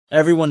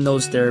Everyone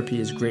knows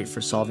therapy is great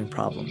for solving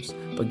problems,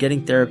 but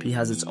getting therapy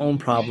has its own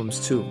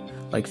problems too,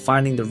 like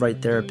finding the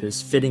right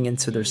therapist, fitting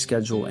into their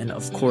schedule, and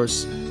of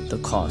course,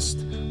 the cost.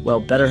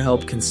 Well,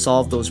 BetterHelp can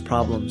solve those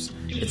problems.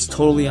 It's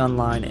totally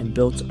online and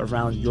built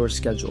around your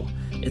schedule.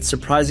 It's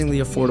surprisingly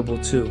affordable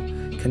too.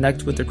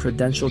 Connect with a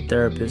credentialed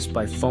therapist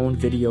by phone,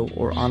 video,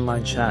 or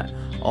online chat,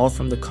 all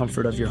from the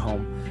comfort of your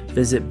home.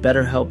 Visit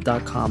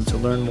BetterHelp.com to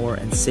learn more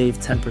and save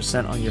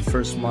 10% on your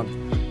first month.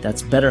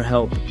 That's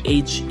BetterHelp,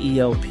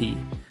 H-E-L-P.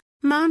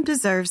 Mom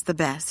deserves the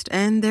best,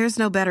 and there's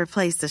no better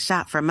place to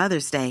shop for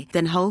Mother's Day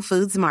than Whole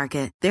Foods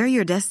Market. They're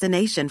your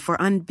destination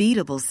for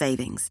unbeatable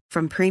savings,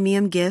 from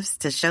premium gifts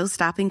to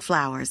show-stopping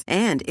flowers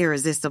and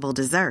irresistible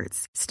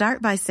desserts.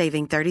 Start by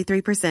saving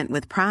 33%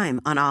 with Prime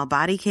on all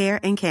body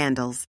care and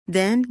candles.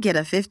 Then get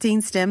a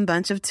 15-stem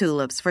bunch of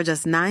tulips for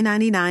just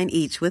 $9.99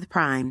 each with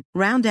Prime.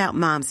 Round out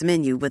Mom's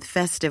menu with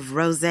festive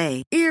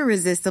rosé,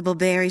 irresistible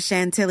berry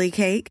chantilly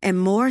cake,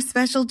 and more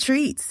special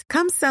treats.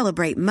 Come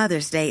celebrate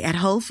Mother's Day at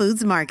Whole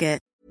Foods Market.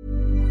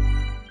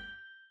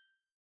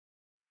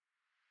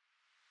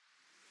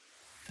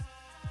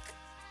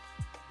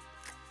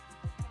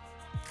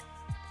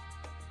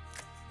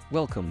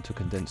 Welcome to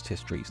Condensed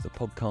Histories, the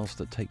podcast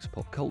that takes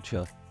pop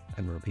culture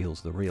and reveals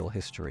the real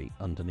history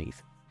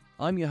underneath.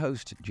 I'm your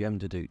host, Jem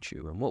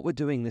Deduccio, and what we're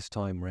doing this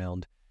time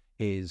round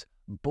is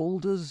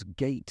Baldur's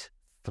Gate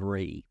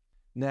 3.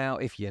 Now,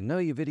 if you know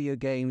your video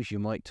games, you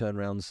might turn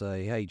around and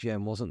say, hey,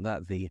 Jem, wasn't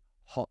that the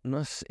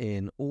hotness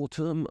in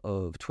autumn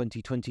of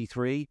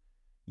 2023?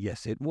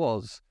 Yes, it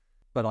was.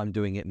 But I'm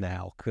doing it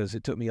now because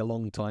it took me a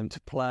long time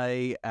to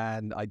play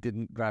and I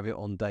didn't grab it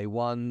on day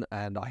one,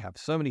 and I have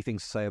so many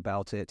things to say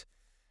about it.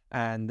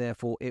 And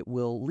therefore, it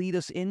will lead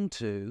us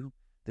into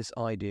this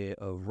idea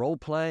of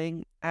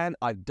role-playing. And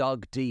I've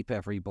dug deep,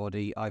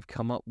 everybody. I've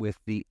come up with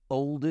the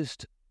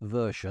oldest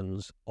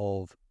versions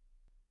of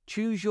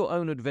choose your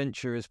own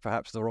adventure is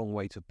perhaps the wrong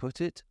way to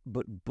put it,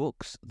 but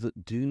books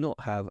that do not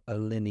have a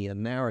linear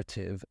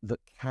narrative that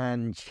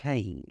can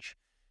change.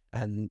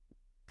 And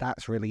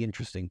that's really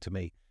interesting to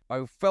me.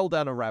 I fell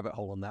down a rabbit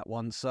hole on that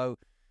one. So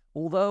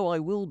although I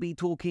will be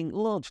talking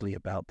largely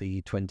about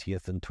the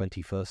 20th and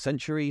 21st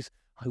centuries,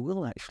 I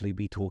will actually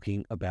be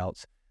talking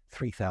about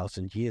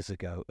 3,000 years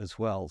ago as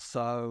well.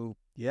 So,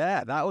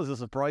 yeah, that was a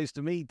surprise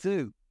to me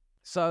too.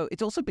 So,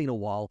 it's also been a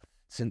while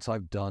since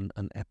I've done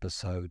an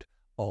episode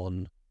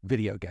on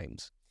video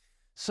games.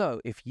 So,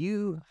 if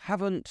you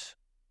haven't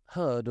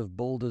heard of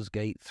Baldur's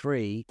Gate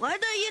 3...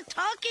 What are you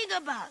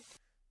talking about?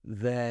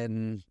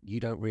 Then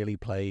you don't really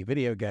play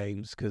video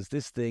games, because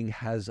this thing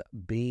has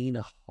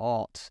been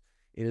hot.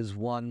 It has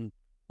won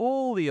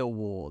all the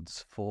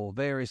awards for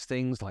various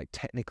things like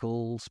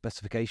technical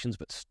specifications,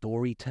 but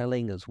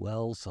storytelling as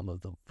well, some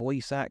of the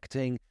voice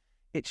acting.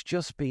 It's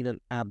just been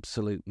an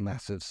absolute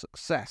massive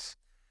success.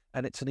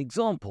 And it's an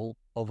example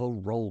of a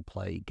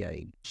role-play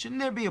game.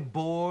 Shouldn't there be a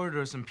board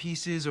or some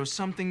pieces or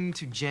something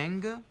to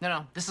Jenga?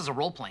 No, this is a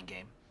role-playing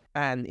game.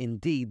 And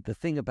indeed, the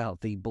thing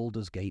about the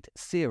Baldur's Gate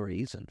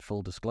series, and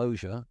full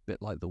disclosure, a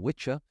bit like The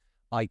Witcher,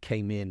 I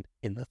came in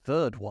the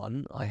third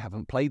one. I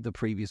haven't played the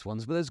previous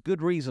ones, but there's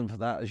good reason for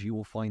that, as you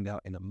will find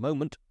out in a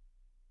moment.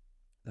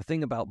 The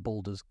thing about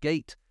Baldur's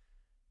Gate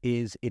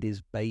is it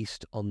is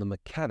based on the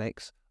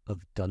mechanics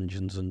of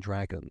Dungeons &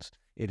 Dragons.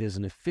 It is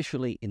an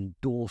officially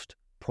endorsed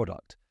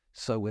product.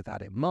 So with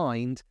that in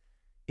mind,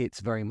 it's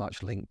very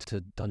much linked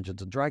to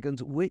Dungeons &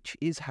 Dragons, which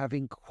is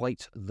having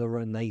quite the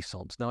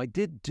renaissance. Now, I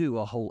did do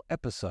a whole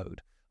episode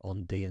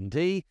on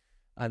D&D,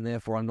 and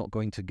therefore I'm not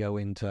going to go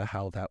into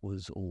how that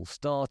was all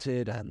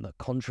started and the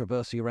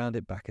controversy around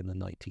it back in the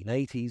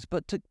 1980s,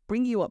 but to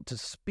bring you up to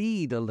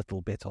speed a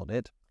little bit on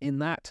it, in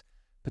that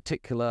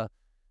particular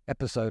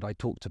episode I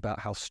talked about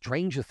how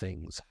Stranger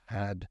Things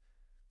had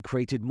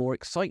created more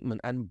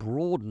excitement and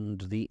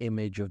broadened the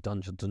image of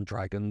Dungeons &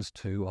 Dragons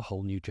to a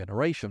whole new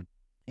generation.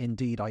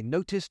 Indeed, I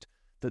noticed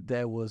that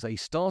there was a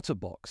starter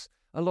box.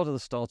 A lot of the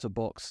starter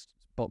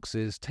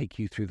boxes take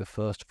you through the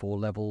first 4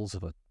 levels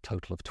of a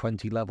total of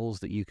 20 levels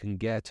that you can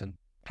get, and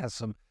has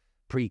some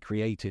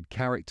pre-created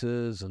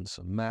characters and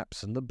some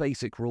maps and the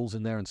basic rules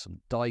in there and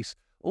some dice,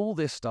 all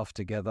this stuff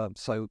together.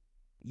 So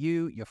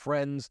you, your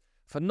friends,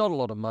 for not a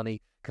lot of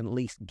money, can at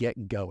least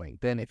get going.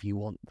 Then if you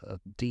want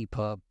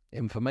deeper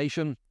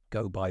information,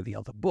 go buy the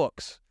other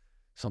books,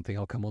 something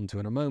I'll come on to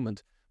in a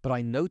moment. But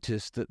I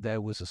noticed that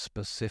there was a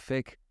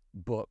specific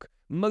book.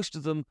 Most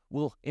of them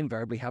will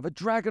invariably have a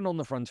dragon on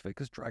the front of it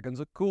because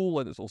dragons are cool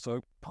and it's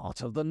also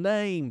part of the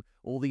name.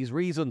 All these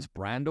reasons,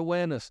 brand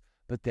awareness.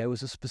 But there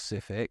was a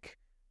specific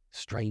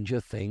Stranger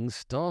Things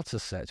starter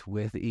set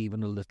with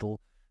even a little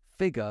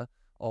figure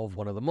of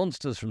one of the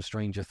monsters from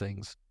Stranger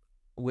Things,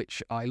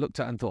 which I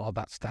looked at and thought, oh,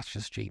 that's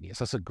just genius.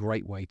 That's a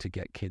great way to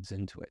get kids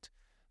into it.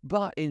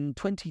 But in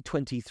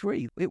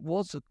 2023, it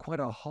was quite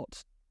a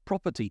hot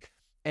property.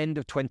 End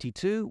of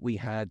 22, we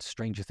had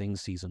Stranger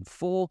Things Season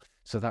 4,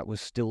 so that was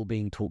still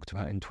being talked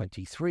about in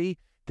 23.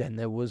 Then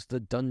there was the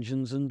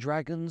Dungeons &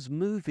 Dragons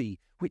movie,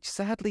 which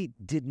sadly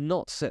did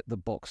not set the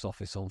box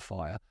office on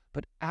fire,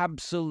 but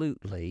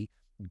absolutely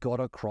got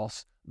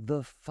across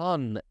the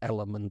fun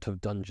element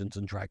of Dungeons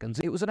 & Dragons.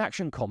 It was an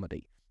action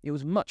comedy. It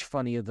was much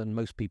funnier than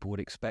most people would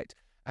expect.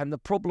 And the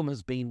problem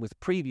has been with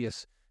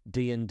previous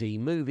D&D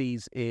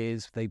movies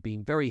is they've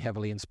been very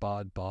heavily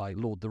inspired by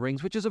Lord of the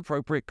Rings, which is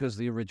appropriate because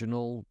the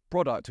original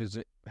product is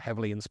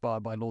heavily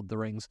inspired by Lord of the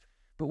Rings.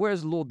 But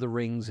whereas Lord of the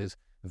Rings is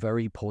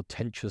very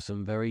portentous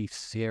and very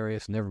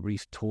serious and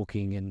everybody's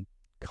talking in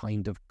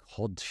kind of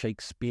cod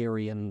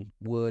Shakespearean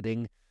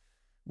wording,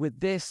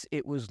 with this,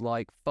 it was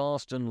like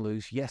fast and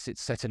loose. Yes,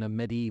 it's set in a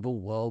medieval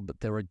world,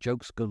 but there are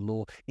jokes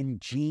galore,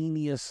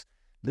 ingenious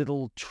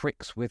little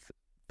tricks with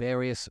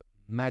various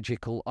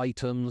magical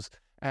items,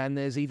 and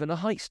there's even a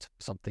heist,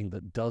 something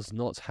that does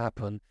not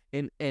happen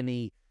in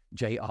any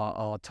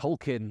J.R.R.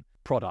 Tolkien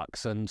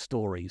products and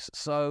stories.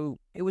 So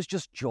it was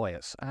just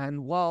joyous.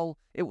 And while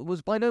it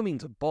was by no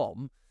means a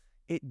bomb,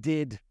 it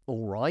did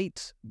all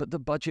right, but the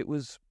budget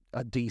was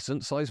a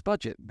decent-sized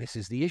budget. This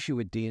is the issue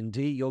with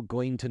D&D. You're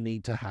going to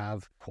need to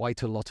have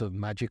quite a lot of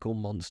magical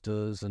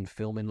monsters and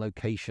film in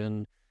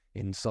location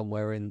in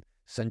somewhere in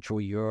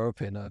Central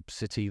Europe in a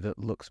city that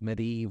looks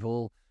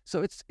medieval.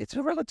 So it's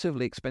a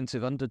relatively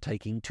expensive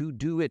undertaking to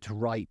do it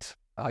right.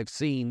 I've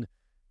seen,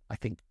 I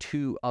think,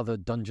 2 other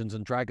Dungeons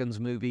 & Dragons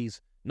movies.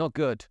 Not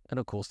good.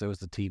 And of course, there was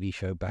the TV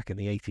show back in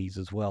the 80s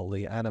as well,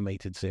 the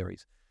animated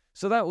series.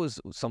 So that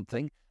was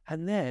something.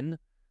 And then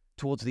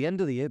towards the end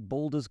of the year,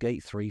 Baldur's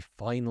Gate 3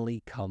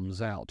 finally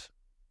comes out.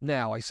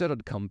 Now, I said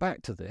I'd come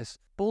back to this.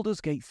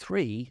 Baldur's Gate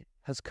 3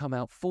 has come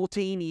out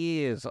 14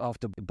 years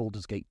after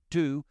Baldur's Gate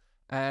 2,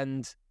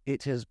 and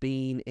it has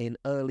been in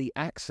early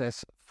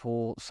access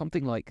for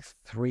something like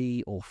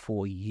 3 or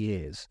 4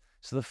 years.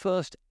 So the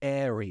first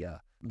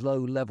area,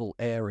 low-level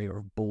area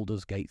of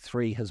Baldur's Gate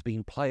 3 has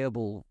been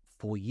playable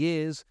for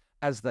years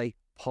as they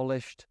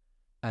polished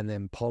and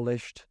then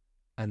polished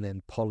and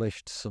then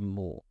polished some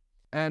more.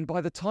 And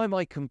by the time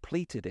I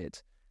completed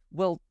it,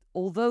 well,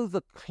 although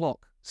the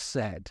clock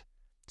said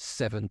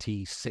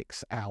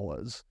 76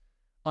 hours,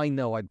 I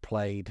know I'd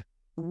played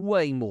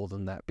way more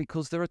than that,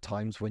 because there are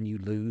times when you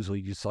lose or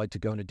you decide to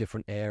go in a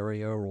different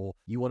area or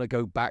you want to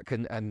go back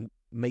and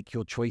make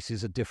your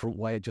choices a different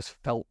way. It just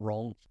felt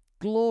wrong.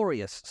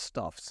 Glorious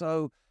stuff.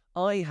 So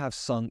I have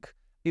sunk,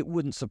 it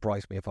wouldn't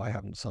surprise me if I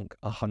haven't sunk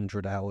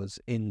 100 hours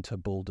into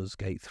Baldur's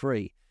Gate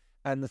 3.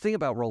 And the thing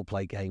about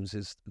role-play games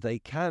is they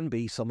can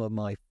be some of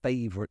my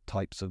favorite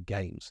types of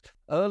games.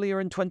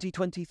 Earlier in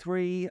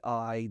 2023,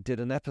 I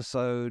did an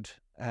episode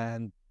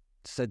and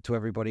said to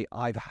everybody,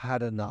 I've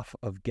had enough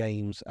of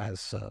games as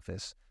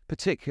service,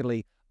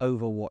 particularly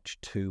Overwatch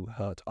 2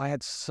 hurt. I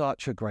had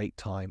such a great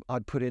time.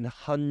 I'd put in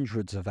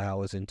hundreds of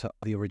hours into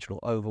the original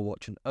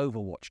Overwatch, and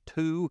Overwatch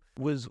 2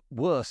 was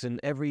worse in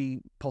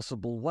every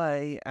possible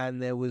way, and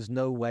there was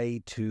no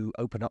way to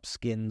open up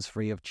skins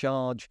free of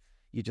charge.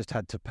 You just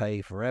had to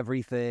pay for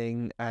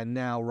everything. And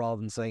now, rather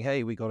than saying,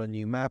 hey, we got a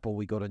new map or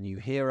we got a new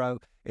hero,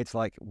 it's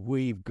like,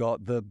 we've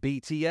got the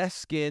BTS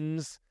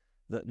skins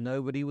that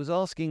nobody was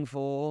asking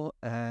for,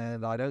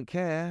 and I don't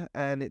care.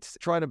 And it's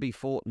trying to be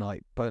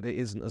Fortnite, but it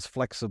isn't as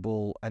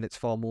flexible, and it's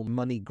far more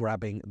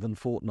money-grabbing than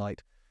Fortnite.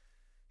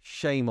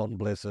 Shame on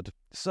Blizzard.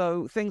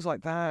 So things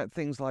like that,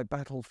 things like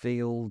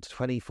Battlefield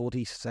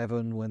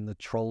 2047, when the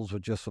trolls were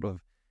just sort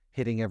of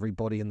hitting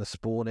everybody in the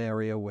spawn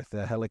area with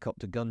their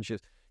helicopter gunships.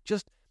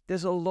 Just,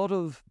 there's a lot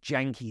of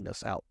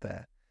jankiness out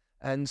there.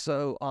 And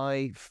so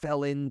I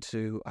fell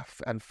into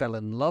and fell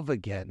in love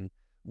again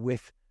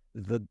with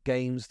the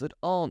games that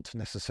aren't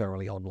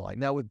necessarily online.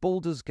 Now, with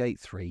Baldur's Gate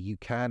 3, you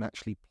can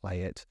actually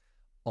play it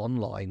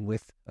online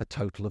with a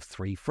total of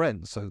 3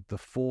 friends. So the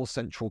 4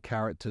 central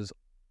characters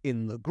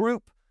in the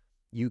group,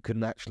 you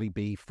can actually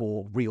be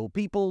 4 real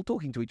people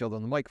talking to each other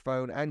on the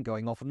microphone and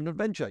going off on an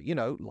adventure, you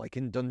know, like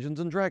in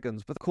Dungeons &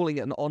 Dragons. But calling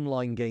it an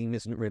online game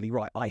isn't really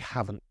right. I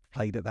haven't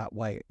played it that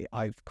way.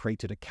 I've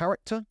created a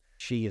character.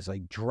 She is a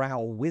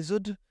drow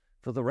wizard,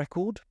 for the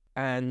record.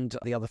 And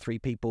the other 3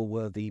 people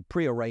were the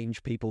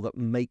prearranged people that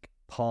make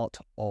part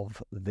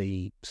of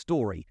the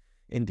story.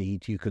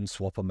 Indeed, you can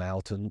swap them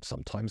out, and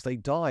sometimes they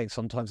die.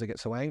 Sometimes they get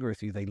so angry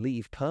with you, they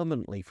leave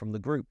permanently from the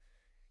group.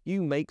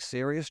 You make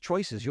serious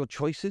choices. Your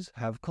choices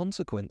have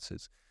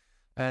consequences.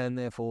 And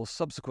therefore,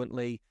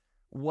 subsequently,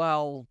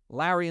 while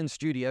Larian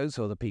Studios,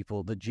 or the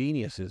people, the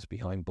geniuses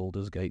behind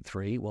Baldur's Gate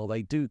 3, while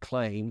they do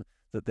claim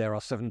that there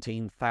are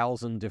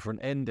 17,000 different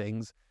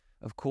endings,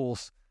 of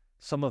course,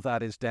 some of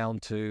that is down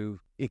to,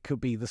 it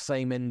could be the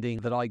same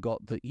ending that I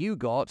got that you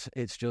got.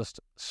 It's just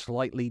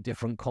slightly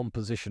different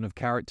composition of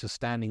characters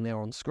standing there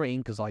on screen,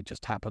 because I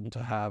just happen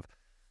to have,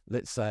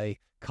 let's say,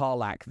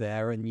 Karlak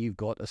there, and you've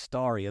got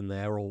Astarion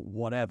there, or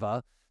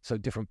whatever. So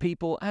different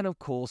people. And of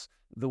course,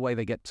 the way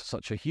they get to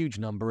such a huge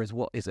number is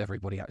what is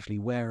everybody actually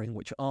wearing,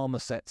 which armor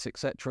sets,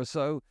 etc.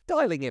 So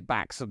dialing it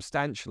back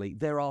substantially,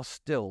 there are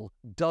still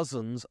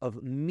dozens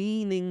of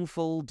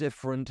meaningful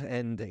different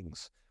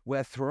endings,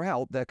 where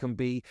throughout there can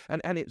be,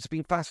 and it's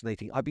been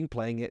fascinating. I've been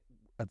playing it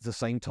at the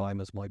same time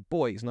as my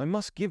boys, and I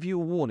must give you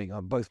a warning.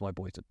 Both my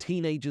boys are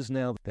teenagers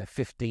now. They're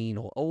 15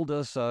 or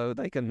older, so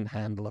they can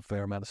handle a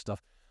fair amount of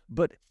stuff.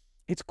 But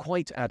It's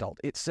quite adult.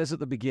 It says at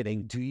the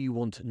beginning, do you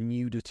want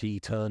nudity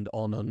turned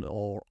on and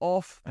or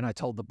off? And I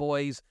told the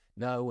boys,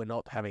 no, we're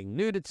not having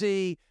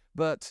nudity,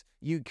 but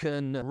you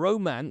can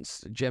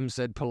romance, Jem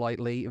said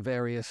politely,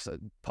 various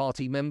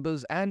party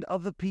members and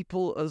other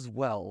people as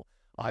well.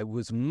 I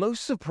was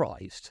most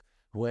surprised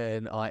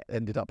when I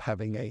ended up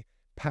having a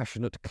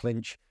passionate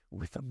clinch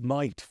with a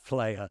mind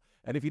flayer.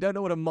 And if you don't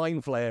know what a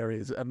mind flayer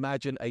is,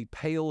 imagine a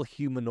pale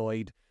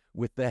humanoid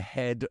with the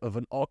head of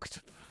an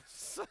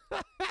octopus.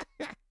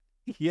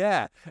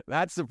 Yeah,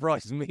 that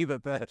surprised me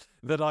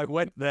that I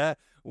went there.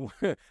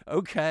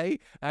 Okay.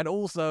 And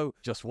also,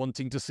 just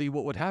wanting to see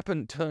what would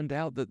happen, turned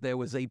out that there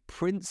was a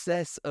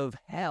princess of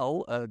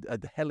hell, a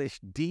hellish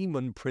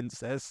demon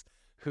princess,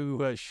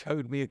 who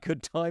showed me a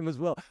good time as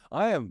well.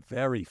 I am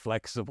very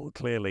flexible,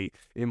 clearly,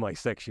 in my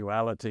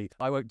sexuality.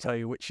 I won't tell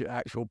you which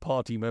actual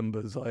party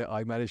members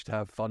I managed to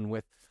have fun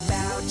with.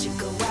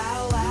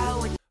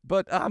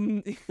 But,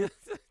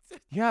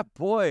 yeah,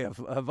 boy,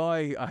 have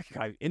I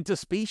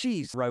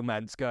interspecies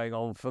romance going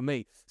on for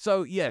me.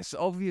 So, yes,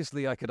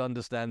 obviously I could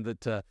understand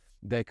that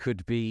there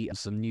could be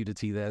some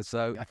nudity there.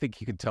 So I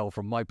think you can tell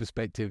from my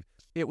perspective,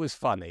 it was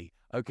funny,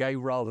 okay,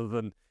 rather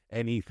than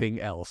anything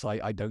else.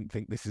 I don't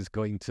think this is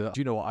going to... Do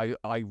you know what?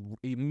 I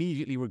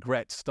immediately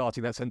regret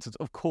starting that sentence.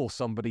 Of course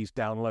somebody's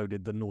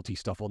downloaded the naughty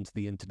stuff onto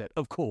the internet.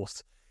 Of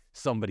course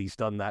somebody's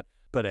done that.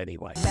 But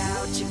anyway.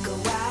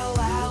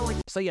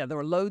 So yeah, there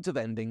are loads of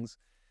endings.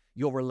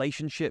 Your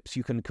relationships,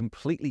 you can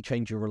completely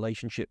change your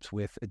relationships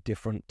with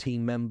different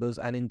team members,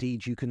 and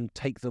indeed you can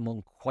take them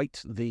on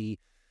quite the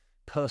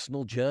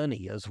personal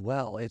journey as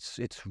well. It's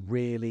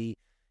really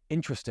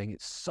interesting.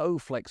 It's so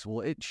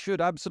flexible. It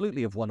should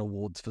absolutely have won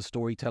awards for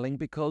storytelling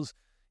because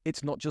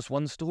it's not just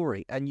one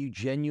story, and you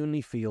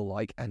genuinely feel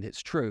like, and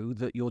it's true,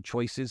 that your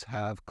choices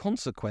have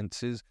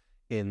consequences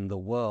in the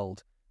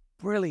world.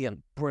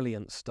 Brilliant,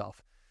 brilliant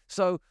stuff.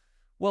 So,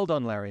 well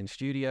done, Larian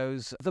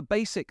Studios. The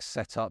basic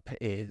setup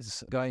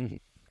is going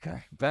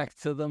back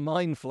to the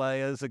Mind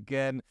Flayers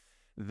again.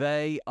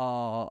 They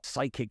are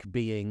psychic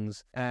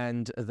beings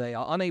and they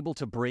are unable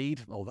to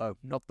breed, although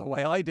not the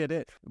way I did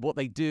it. What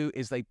they do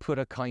is they put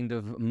a kind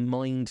of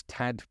mind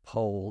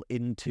tadpole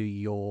into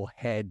your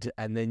head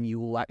and then you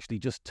will actually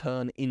just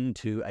turn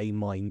into a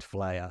Mind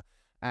Flayer.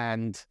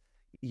 And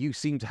you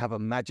seem to have a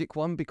magic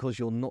one because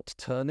you're not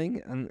turning.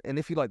 And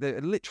if you like,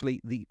 literally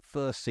the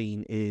first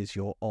scene is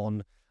you're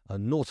on a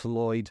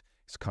nautiloid.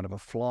 It's kind of a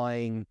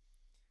flying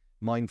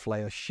Mind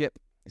Flayer ship.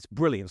 It's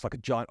brilliant. It's like a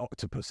giant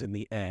octopus in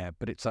the air,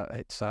 but it's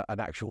an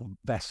actual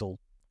vessel,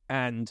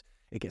 and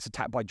it gets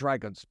attacked by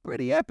dragons.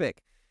 Pretty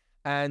epic.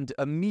 And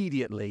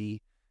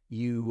immediately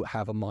you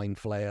have a Mind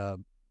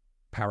Flayer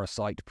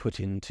parasite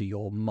put into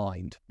your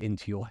mind,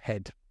 into your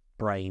head,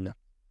 brain.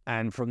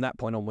 And from that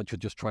point onwards, you're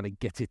just trying to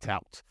get it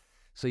out.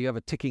 So you have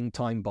a ticking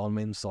time bomb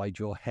inside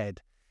your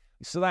head.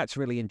 So that's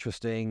really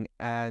interesting.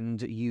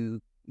 And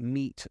you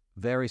meet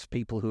various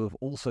people who have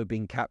also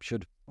been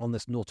captured on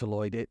this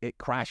nautiloid. It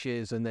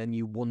crashes and then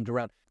you wander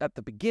around. At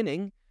the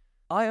beginning,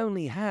 I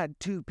only had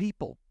 2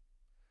 people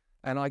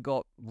and I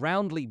got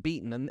roundly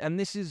beaten. And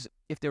this is,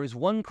 if there is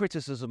one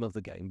criticism of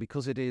the game,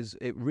 because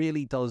it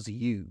really does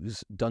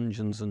use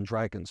Dungeons and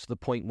Dragons to the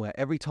point where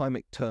every time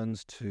it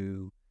turns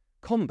to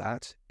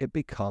combat, it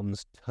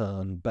becomes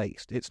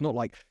turn-based. It's not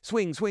like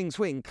swing, swing,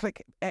 swing,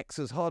 click X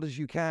as hard as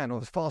you can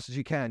or as fast as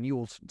you can, you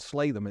will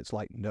slay them. It's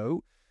like,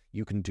 no,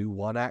 you can do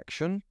one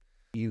action,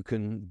 you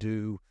can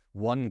do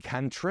one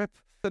cantrip.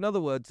 In other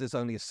words, there's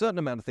only a certain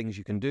amount of things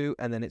you can do,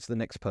 and then it's the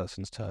next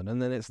person's turn,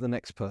 and then it's the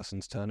next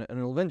person's turn, and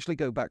it'll eventually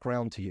go back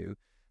round to you.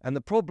 And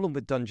the problem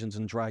with Dungeons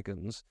and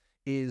Dragons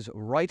is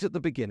right at the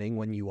beginning,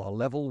 when you are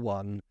level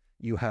 1,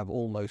 you have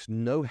almost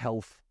no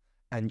health,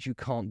 and you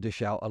can't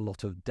dish out a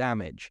lot of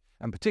damage.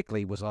 And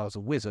particularly was I was a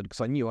wizard,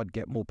 because I knew I'd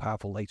get more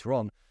powerful later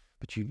on,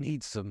 but you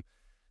need some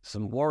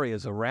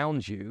warriors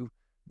around you,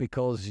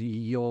 because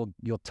you're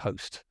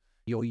toast.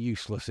 You're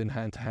useless in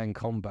hand-to-hand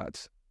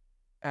combat.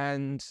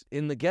 And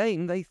in the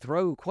game, they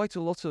throw quite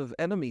a lot of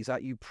enemies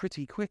at you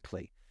pretty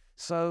quickly.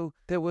 So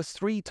there was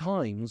 3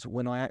 times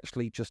when I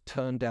actually just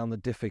turned down the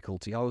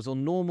difficulty. I was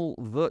on normal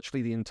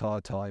virtually the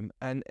entire time,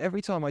 and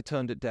every time I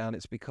turned it down,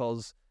 it's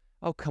because,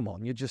 oh, come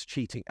on, you're just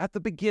cheating. At the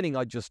beginning,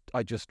 I just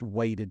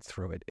waded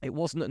through it. It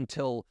wasn't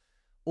until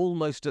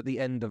almost at the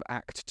end of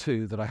Act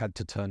 2 that I had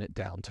to turn it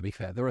down, to be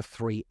fair. There are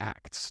 3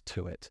 acts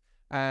to it.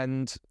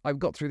 And I've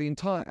got through the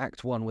entire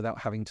Act 1 without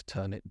having to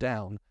turn it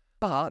down.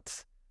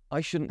 But I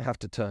shouldn't have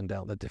to turn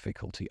down the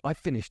difficulty. I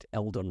finished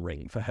Elden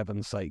Ring, for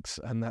heaven's sakes,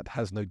 and that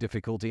has no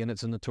difficulty, and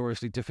it's a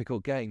notoriously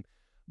difficult game.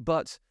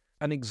 But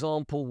an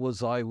example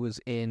was I was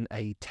in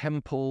a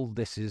temple.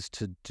 This is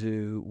to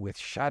do with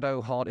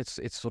Shadowheart.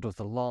 It's sort of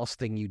the last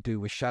thing you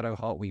do with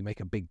Shadowheart, where you make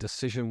a big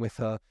decision with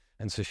her,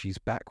 and so she's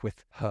back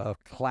with her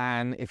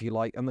clan, if you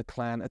like, and the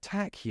clan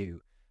attack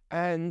you.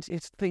 And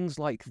it's things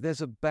like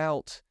there's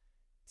about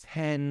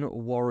 10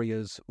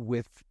 warriors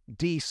with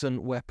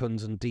decent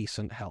weapons and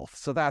decent health.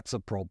 So that's a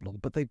problem.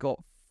 But they've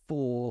got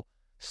 4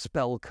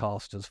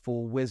 spellcasters,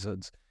 4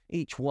 wizards.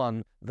 each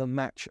one the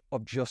match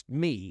of just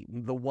me,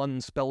 the one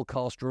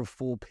spellcaster of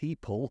 4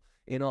 people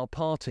in our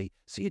party.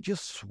 So you're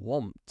just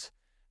swamped.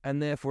 And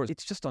therefore,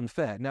 it's just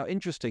unfair. Now,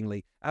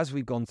 interestingly, as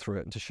we've gone through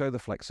it, and to show the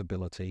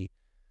flexibility,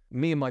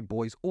 me and my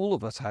boys, all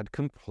of us had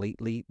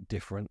completely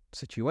different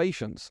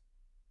situations.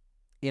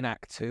 In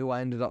Act 2,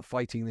 I ended up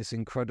fighting this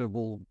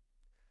incredible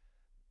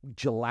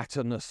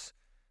gelatinous,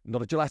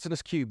 not a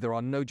gelatinous cube, there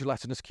are no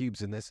gelatinous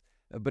cubes in this,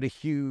 but a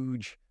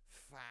huge,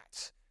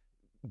 fat,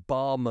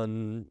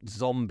 barman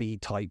zombie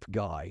type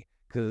guy,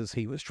 because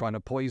he was trying to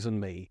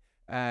poison me.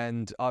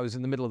 And I was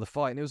in the middle of the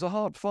fight, and it was a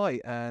hard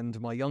fight. And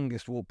my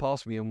youngest walked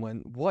past me and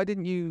went, "Why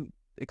didn't you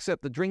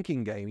accept the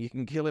drinking game? You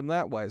can kill him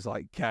that way." I was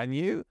like, "Can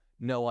you?"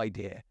 No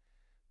idea.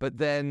 But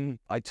then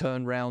I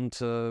turned round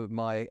to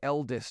my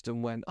eldest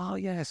and went, "Oh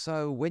yeah,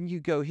 so when you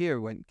go here,"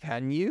 went,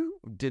 "Can you?"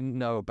 Didn't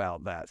know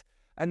about that.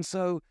 And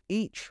so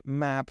each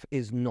map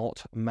is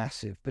not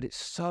massive, but it's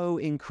so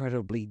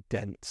incredibly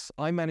dense.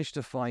 I managed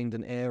to find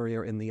an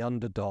area in the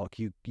Underdark.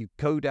 You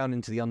go down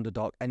into the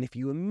Underdark, and if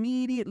you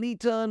immediately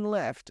turn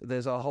left,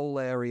 there's a whole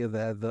area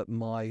there that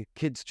my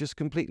kids just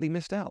completely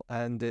missed out.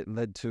 And it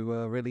led to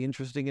a really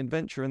interesting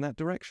adventure in that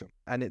direction.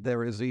 And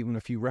there is even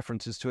a few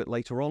references to it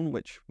later on,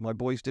 which my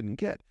boys didn't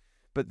get.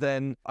 But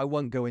then I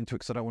won't go into it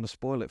because I don't want to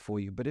spoil it for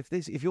you. But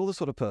if you're the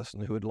sort of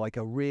person who would like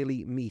a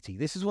really meaty,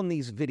 this is one of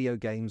these video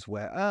games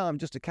where, I'm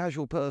just a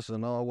casual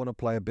person. I want to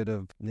play a bit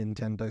of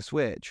Nintendo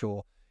Switch,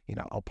 or,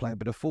 I'll play a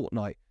bit of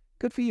Fortnite.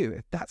 Good for you.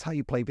 If that's how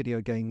you play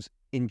video games,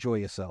 enjoy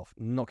yourself.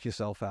 Knock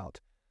yourself out.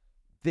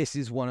 This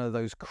is one of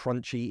those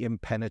crunchy,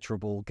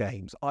 impenetrable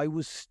games. I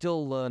was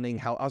still learning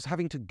how I was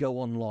having to go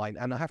online.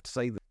 And I have to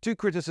say that 2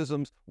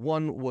 criticisms.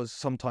 One was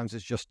sometimes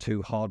it's just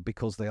too hard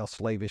because they are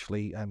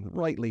slavishly and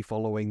rightly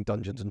following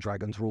Dungeons and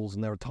Dragons rules.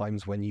 And there are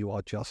times when you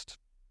are just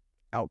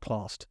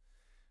outclassed.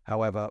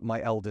 However,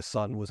 my eldest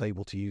son was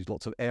able to use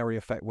lots of area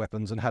effect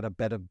weapons and had a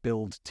better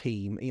build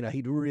team.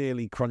 He'd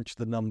really crunched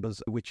the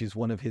numbers, which is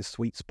one of his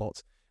sweet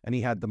spots. And he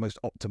had the most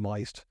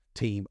optimized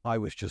team. I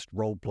was just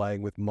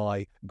role-playing with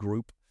my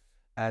group.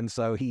 And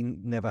so he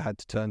never had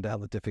to turn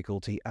down the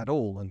difficulty at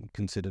all and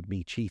considered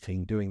me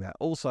cheating doing that.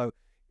 Also,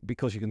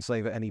 because you can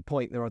save at any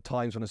point, there are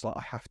times when it's like,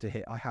 I have to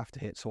hit.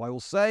 So I will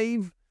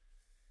save.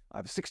 I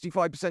have a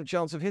 65%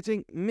 chance of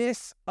hitting.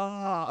 Miss.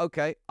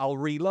 Okay, I'll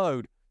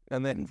reload.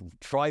 And then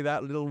try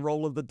that little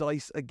roll of the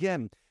dice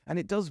again. And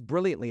it does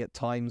brilliantly at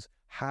times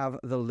have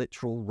the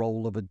literal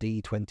roll of a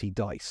D20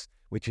 dice,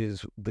 which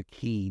is the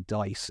key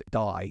die,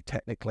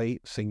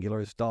 technically, singular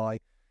is die,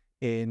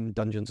 in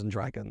Dungeons and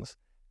Dragons,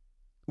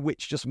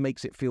 which just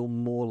makes it feel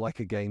more like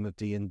a game of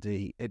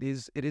D&D. It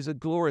is a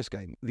glorious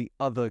game. The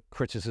other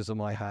criticism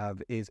I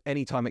have is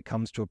anytime it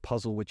comes to a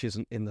puzzle which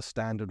isn't in the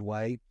standard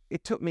way,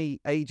 it took me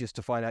ages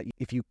to find out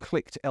if you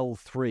clicked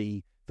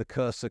L3, the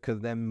cursor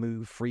could then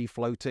move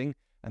free-floating,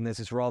 and there's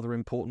this rather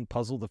important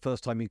puzzle. The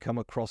first time you come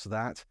across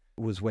that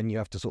was when you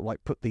have to sort of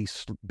like put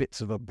these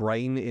bits of a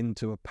brain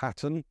into a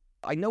pattern.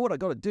 I know what I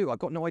got to do. I've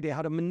got no idea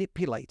how to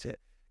manipulate it.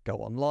 Go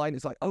online.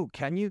 It's like, oh,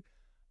 can you?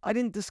 I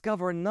didn't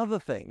discover another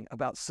thing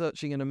about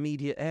searching an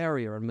immediate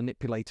area and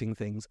manipulating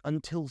things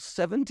until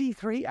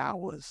 73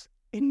 hours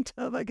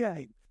into the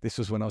game. This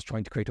was when I was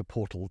trying to create a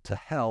portal to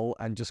hell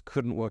and just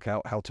couldn't work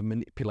out how to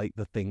manipulate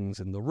the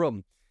things in the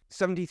room.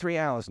 73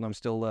 hours and I'm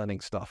still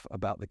learning stuff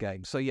about the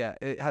game. So yeah,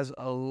 it has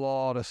a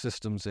lot of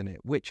systems in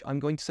it, which I'm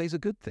going to say is a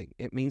good thing.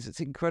 It means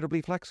it's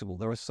incredibly flexible.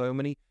 There are so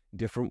many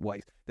different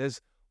ways. There's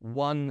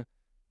one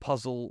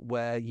puzzle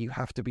where you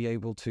have to be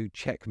able to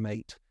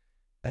checkmate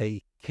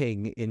a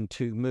king in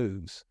 2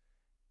 moves,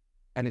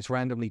 and it's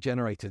randomly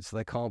generated, so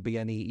there can't be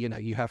any,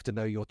 you have to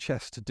know your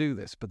chess to do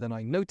this. But then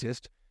I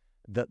noticed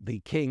that the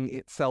king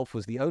itself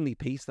was the only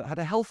piece that had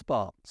a health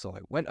bar, so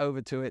I went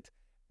over to it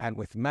and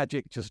with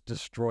magic just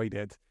destroyed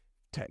it,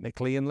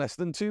 technically in less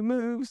than 2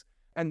 moves.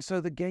 And so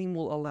the game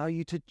will allow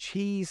you to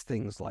cheese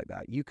things like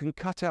that. You can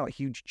cut out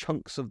huge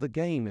chunks of the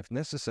game if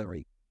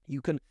necessary.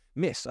 You can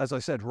miss. As I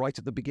said right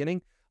at the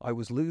beginning, I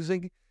was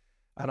losing,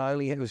 and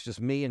it was just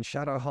me and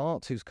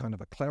Shadowheart, who's kind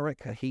of a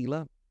cleric, a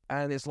healer.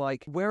 And it's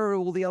like, where are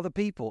all the other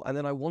people? And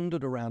then I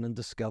wandered around and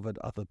discovered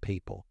other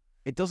people.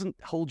 It doesn't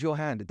hold your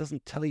hand. It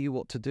doesn't tell you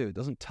what to do. It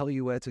doesn't tell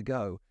you where to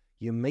go.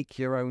 You make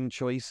your own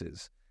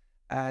choices.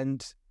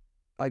 And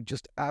I'm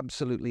just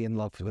absolutely in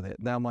love with it.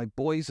 Now, my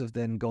boys have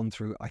then gone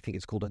through, I think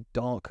it's called a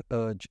Dark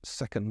Urge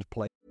second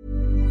play.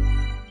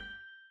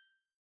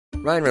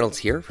 Ryan Reynolds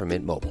here from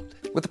Mint Mobile.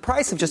 With the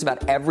price of just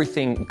about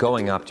everything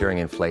going up during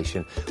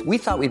inflation, we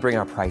thought we'd bring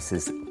our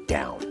prices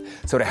down.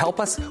 So to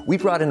help us, we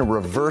brought in a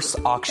reverse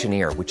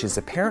auctioneer, which is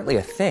apparently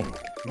a thing.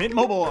 Mint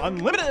Mobile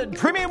Unlimited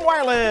Premium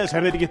Wireless.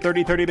 How to get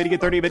 30, 30, how to get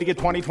 30, how to get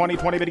 20, 20,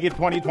 20, how to get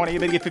 20, 20, how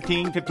to get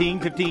 15, 15,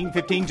 15,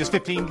 15, just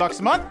 $15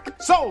 a month?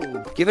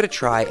 Sold! Give it a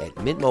try at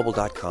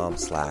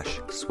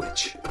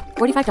mintmobile.com/switch.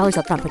 $45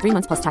 up front for 3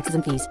 months plus taxes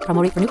and fees.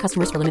 Promo rate for new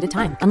customers for limited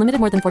time. Unlimited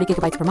more than 40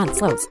 gigabytes per month.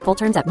 Slows full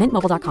terms at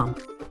mintmobile.com.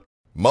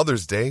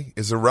 Mother's Day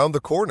is around the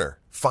corner.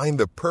 Find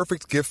the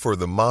perfect gift for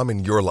the mom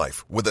in your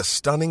life with a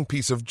stunning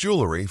piece of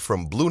jewelry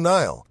from Blue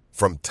Nile.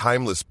 From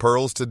timeless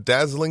pearls to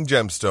dazzling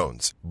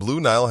gemstones, Blue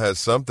Nile has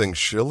something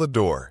she'll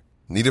adore.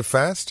 Need it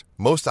fast?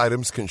 Most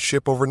items can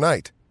ship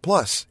overnight.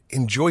 Plus,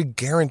 enjoy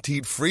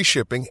guaranteed free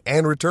shipping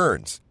and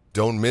returns.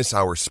 Don't miss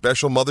our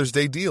special Mother's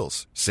Day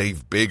deals.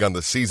 Save big on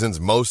the season's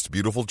most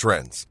beautiful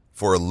trends.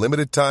 For a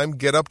limited time,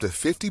 get up to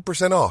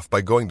 50% off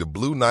by going to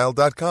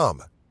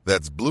BlueNile.com.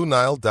 That's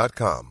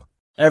BlueNile.com.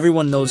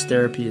 Everyone knows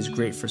therapy is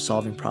great for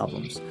solving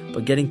problems,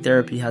 but getting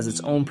therapy has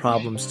its own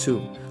problems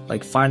too,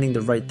 like finding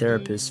the right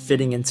therapist,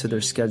 fitting into their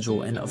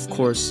schedule, and of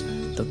course,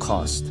 the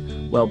cost.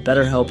 Well,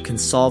 BetterHelp can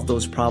solve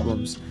those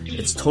problems.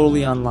 It's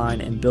totally online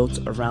and built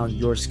around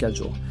your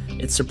schedule.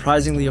 It's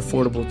surprisingly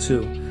affordable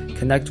too.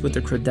 Connect with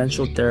a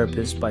credentialed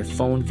therapist by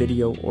phone,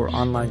 video, or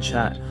online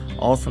chat,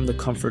 all from the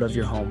comfort of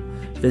your home.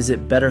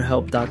 Visit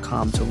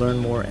BetterHelp.com to learn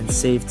more and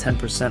save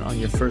 10% on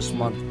your first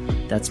month.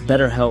 That's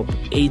BetterHelp,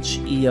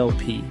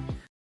 H-E-L-P.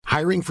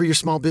 Hiring for your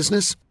small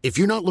business? If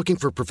you're not looking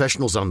for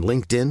professionals on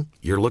LinkedIn,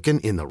 you're looking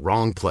in the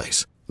wrong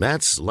place.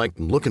 That's like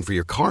looking for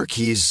your car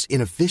keys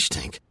in a fish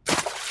tank.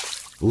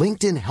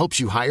 LinkedIn helps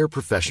you hire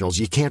professionals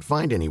you can't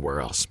find anywhere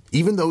else,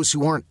 even those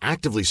who aren't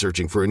actively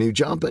searching for a new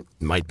job but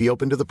might be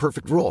open to the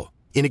perfect role.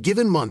 In a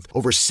given month,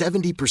 over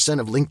 70%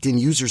 of LinkedIn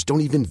users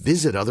don't even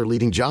visit other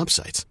leading job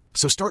sites.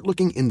 So start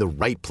looking in the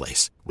right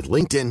place. With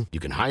LinkedIn, you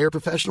can hire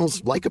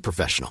professionals like a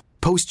professional.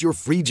 Post your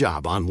free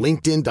job on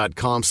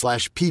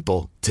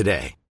linkedin.com/people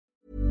today.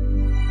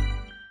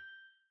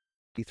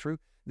 Through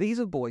these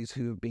are boys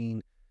who have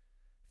been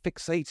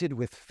fixated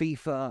with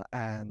FIFA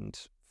and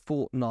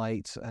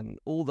Fortnite and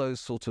all those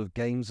sort of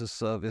games as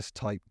service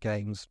type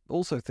games,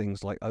 also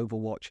things like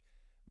Overwatch,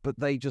 but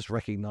they just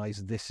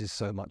recognize this is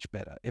so much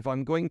better. If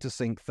I'm going to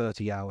sink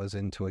 30 hours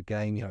into a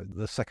game,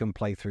 the second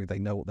playthrough, they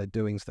know what they're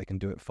doing so they can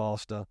do it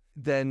faster,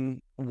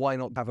 then why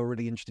not have a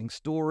really interesting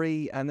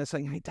story? And they're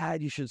saying, hey,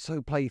 Dad, you should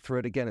so play through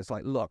it again. It's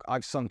like, look,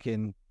 I've sunk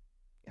in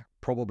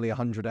probably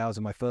 100 hours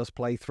in my first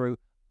playthrough.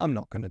 I'm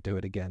not going to do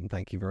it again.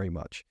 Thank you very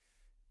much.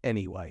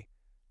 Anyway,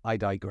 I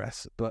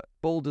digress. But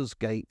Baldur's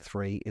Gate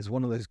 3 is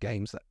one of those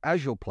games that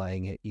as you're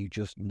playing it, you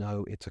just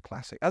know it's a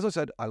classic. As I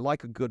said, I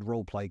like a good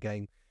role-play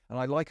game, and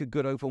I like a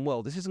good open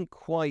world. This isn't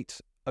quite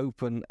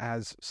open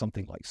as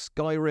something like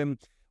Skyrim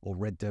or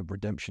Red Dead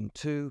Redemption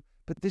 2,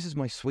 but this is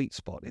my sweet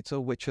spot. It's a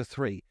Witcher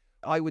 3.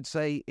 I would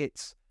say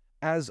it's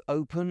as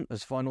open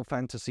as Final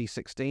Fantasy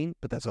 16,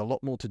 but there's a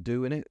lot more to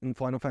do in it in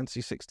Final Fantasy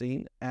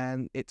 16,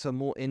 and it's a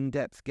more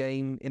in-depth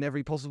game in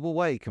every possible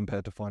way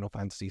compared to Final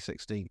Fantasy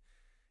 16.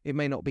 It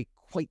may not be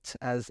quite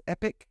as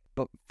epic,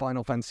 but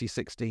Final Fantasy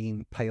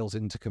 16 pales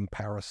into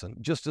comparison.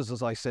 Just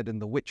as I said in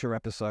the Witcher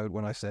episode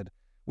when I said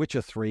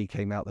Witcher 3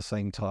 came out the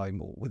same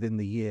time or within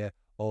the year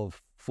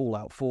of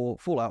Fallout 4.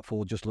 Fallout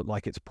 4 just looked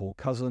like its poor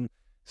cousin.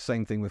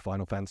 Same thing with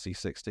Final Fantasy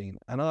 16.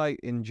 And I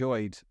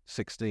enjoyed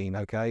 16,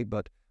 okay,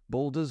 but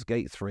Baldur's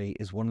Gate 3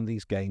 is one of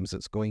these games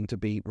that's going to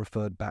be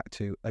referred back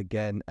to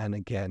again and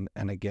again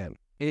and again.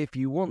 If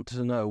you want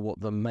to know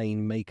what the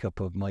main makeup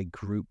of my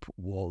group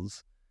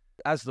was,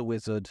 as the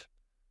wizard,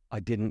 I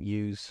didn't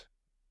use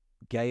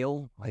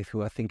Gale,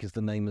 who I think is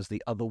the name as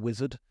the other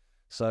wizard.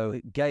 So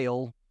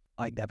Gale,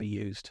 I never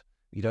used.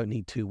 You don't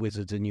need two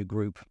wizards in your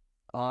group.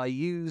 I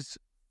used,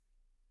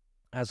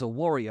 as a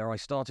warrior, I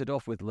started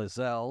off with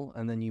Lizelle,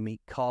 and then you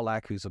meet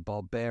Karlach, who's a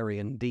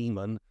barbarian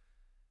demon,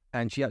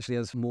 and she actually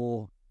has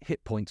more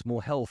hit points,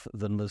 more health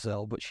than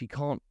Lizelle, but she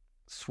can't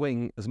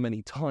swing as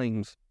many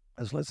times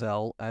as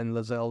Lizelle, and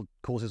Lizelle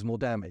causes more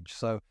damage.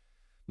 So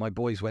my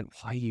boys went,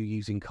 why are you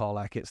using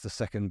Karlach? It's the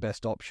second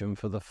best option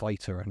for the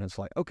fighter. And it's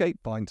like, okay,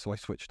 fine. So I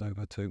switched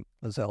over to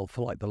Lizelle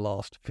for like the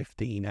last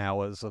 15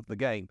 hours of the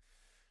game.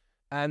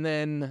 And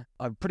then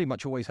I've pretty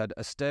much always had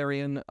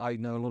Asterion. I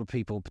know a lot of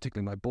people,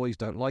 particularly my boys,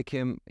 don't like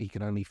him. He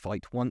can only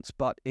fight once,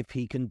 but if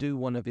he can do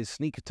one of his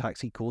sneak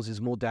attacks, he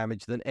causes more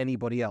damage than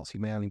anybody else. He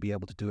may only be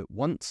able to do it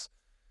once,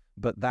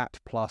 but that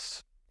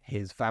plus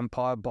his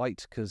vampire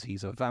bite, because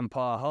he's a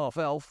vampire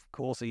half-elf, of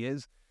course he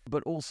is,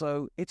 but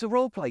also it's a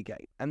role-play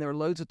game, and there are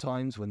loads of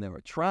times when there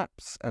are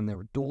traps, and there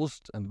are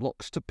doors and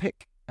locks to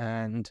pick,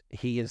 and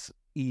he is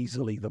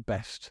easily the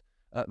best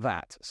at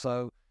that.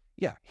 So,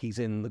 yeah, he's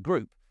in the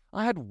group.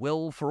 I had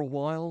Will for a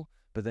while,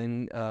 but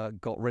then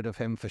got rid of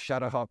him for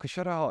Shadowheart, because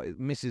Shadowheart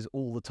misses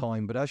all the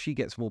time, but as she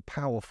gets more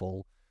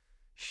powerful,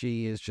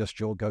 she is just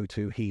your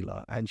go-to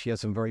healer, and she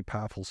has some very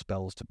powerful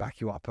spells to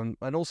back you up.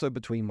 And also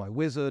between my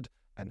wizard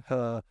and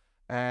her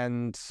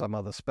and some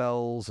other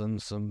spells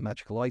and some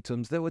magical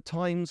items, there were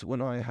times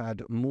when I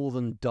had more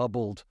than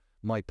doubled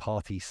my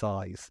party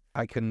size.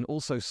 I can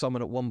also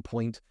summon at one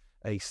point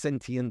a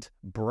sentient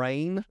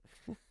brain,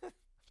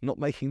 not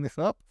making this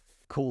up,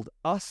 called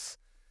Us.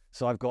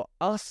 So I've got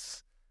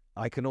Us,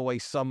 I can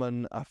always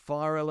summon a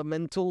fire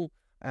elemental,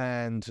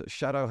 and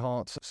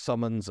Shadowheart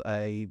summons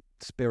a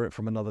spirit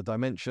from another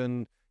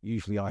dimension.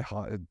 Usually I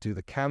do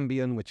the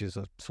Cambion, which is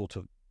a sort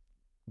of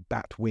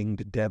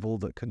bat-winged devil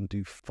that can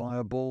do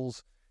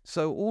fireballs.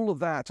 So all of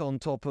that on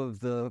top of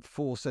the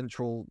 4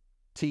 central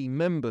team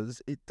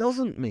members, it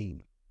doesn't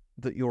mean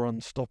that you're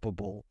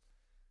unstoppable,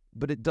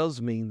 but it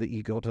does mean that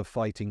you got a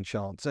fighting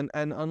chance. And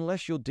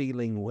unless you're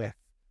dealing with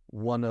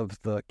one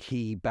of the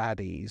key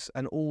baddies,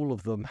 and all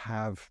of them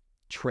have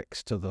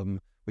tricks to them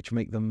which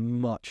make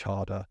them much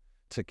harder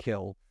to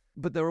kill.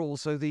 But there are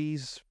also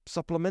these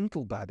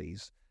supplemental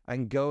baddies,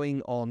 and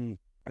going on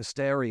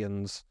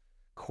Asterian's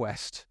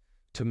quest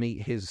to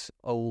meet his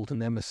old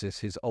nemesis,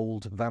 his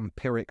old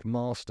vampiric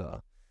master,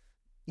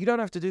 you don't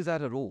have to do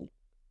that at all.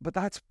 But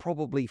that's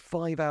probably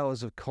 5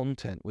 hours of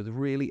content with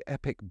really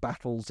epic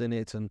battles in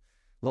it and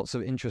lots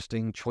of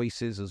interesting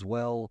choices as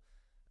well.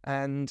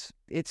 And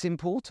it's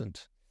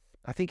important.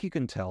 I think you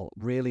can tell,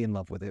 really in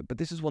love with it. But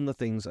this is one of the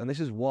things, and this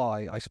is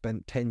why I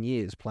spent 10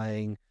 years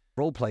playing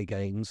role-play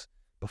games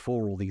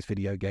before all these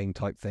video game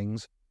type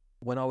things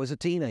when I was a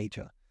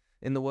teenager.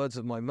 In the words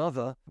of my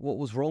mother, what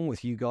was wrong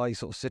with you guys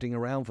sort of sitting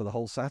around for the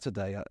whole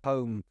Saturday at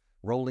home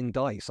rolling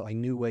dice? I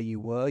knew where you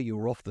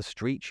were off the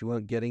streets, you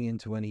weren't getting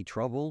into any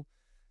trouble,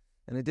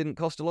 and it didn't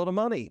cost a lot of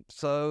money.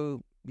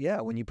 So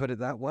yeah, when you put it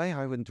that way,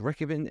 I would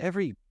recommend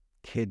every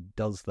kid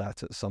does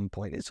that at some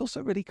point. It's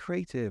also really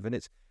creative, and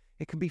it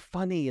can be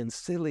funny and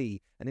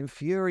silly and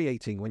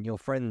infuriating when your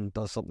friend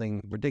does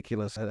something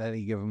ridiculous at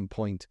any given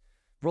point.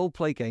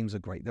 Role-play games are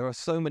great. There are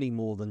so many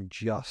more than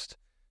just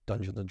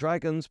Dungeons and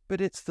Dragons,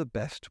 but it's the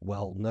best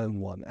well-known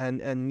one.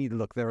 And you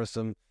look, there are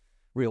some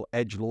real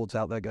edgelords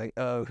out there going,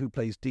 oh, who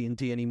plays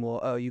D&D anymore?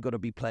 Oh, you got to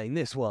be playing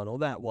this one or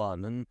that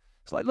one. And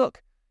it's like,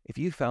 look, if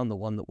you found the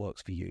one that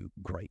works for you,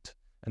 great.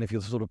 And if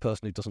you're the sort of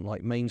person who doesn't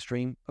like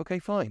mainstream, okay,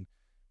 fine.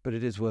 But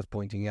it is worth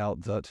pointing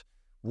out that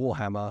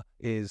Warhammer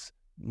is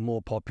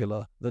more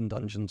popular than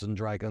Dungeons and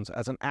Dragons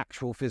as an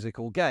actual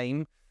physical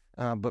game,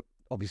 but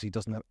obviously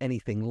doesn't have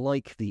anything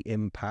like the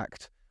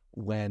impact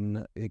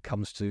when it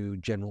comes to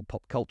general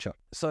pop culture.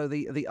 So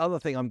the other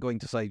thing I'm going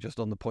to say just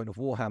on the point of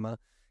Warhammer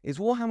is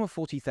Warhammer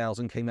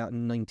 40,000 came out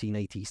in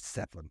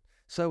 1987.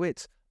 So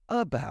it's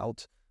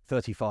about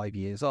 35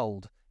 years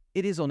old.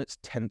 It is on its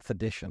 10th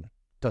edition.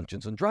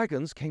 Dungeons and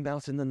Dragons came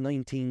out in the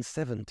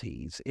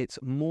 1970s. It's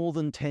more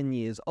than 10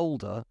 years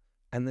older,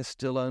 and they're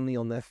still only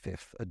on their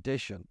 5th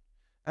edition.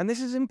 And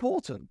this is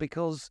important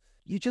because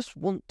you just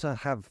want to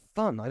have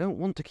fun. I don't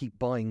want to keep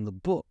buying the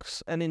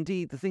books. And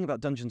indeed, the thing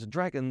about Dungeons and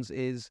Dragons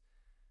is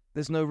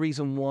there's no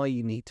reason why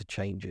you need to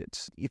change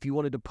it. If you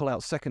wanted to pull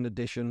out 2nd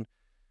edition,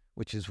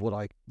 which is what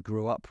I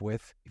grew up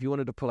with, if you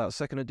wanted to pull out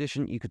 2nd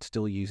edition, you could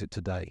still use it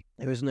today.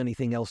 There isn't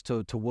anything else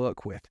to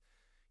work with.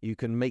 You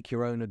can make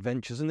your own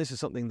adventures, and this is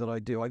something that I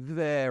do. I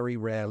very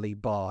rarely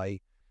buy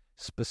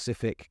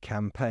specific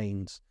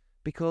campaigns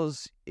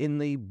because in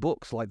the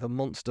books like the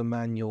Monster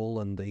Manual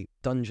and the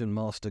Dungeon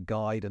Master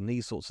Guide and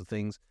these sorts of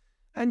things,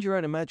 and your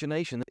own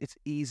imagination, it's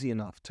easy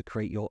enough to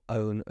create your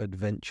own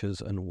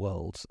adventures and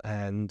worlds.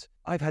 And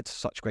I've had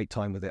such great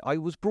time with it. I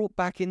was brought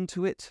back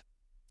into it,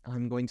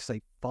 I'm going to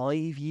say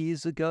 5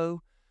 years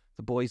ago.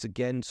 The boys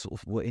again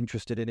sort of were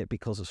interested in it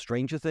because of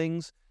Stranger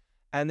Things.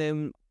 And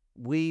then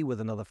we, with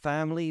another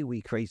family,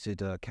 we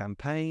created a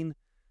campaign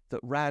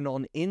that ran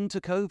on into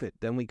COVID.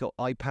 Then we got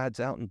iPads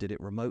out and did it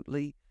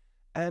remotely,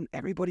 and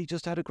everybody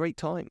just had a great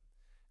time.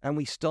 And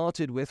we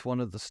started with one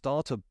of the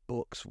starter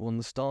books, one of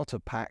the starter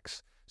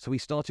packs. So we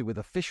started with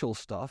official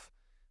stuff,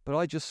 but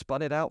I just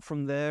spun it out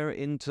from there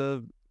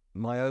into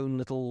my own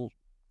little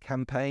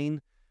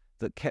campaign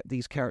that kept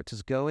these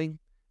characters going,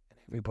 and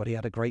everybody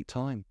had a great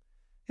time.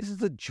 This is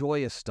the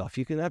joyous stuff.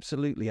 You can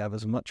absolutely have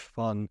as much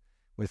fun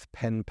with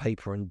pen,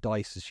 paper, and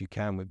dice as you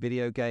can with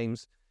video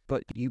games,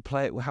 but you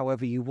play it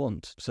however you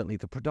want. Certainly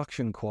the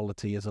production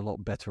quality is a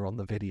lot better on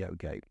the video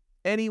game.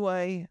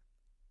 Anyway,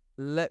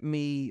 let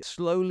me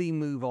slowly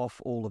move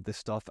off all of this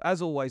stuff.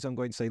 As always, I'm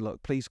going to say,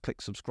 look, please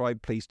click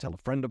subscribe. Please tell a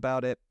friend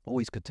about it.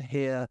 Always good to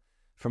hear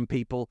from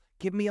people.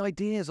 Give me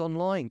ideas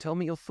online. Tell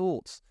me your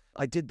thoughts.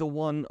 I did the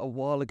one a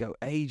while ago,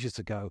 ages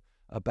ago,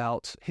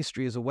 about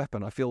history as a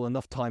weapon. I feel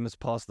enough time has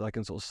passed that I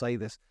can sort of say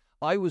this.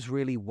 I was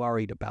really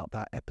worried about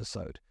that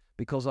episode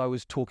because I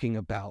was talking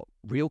about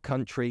real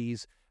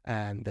countries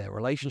and their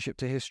relationship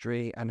to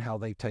history and how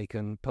they've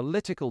taken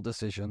political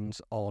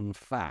decisions on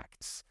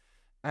facts.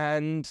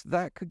 And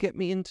that could get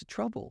me into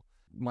trouble.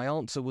 My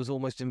answer was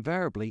almost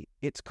invariably,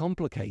 it's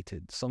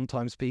complicated.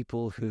 Sometimes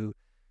people who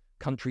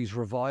countries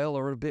revile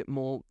are a bit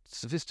more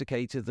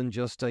sophisticated than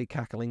just a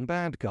cackling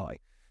bad guy.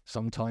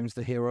 Sometimes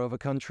the hero of a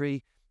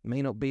country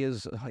may not be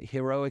as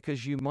heroic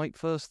as you might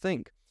first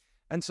think.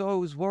 And so I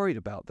was worried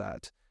about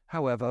that.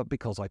 However,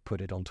 because I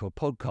put it onto a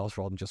podcast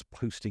rather than just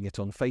posting it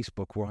on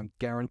Facebook where I'm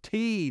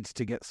guaranteed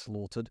to get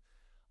slaughtered,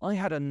 I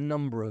had a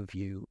number of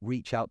you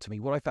reach out to me.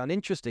 What I found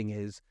interesting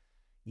is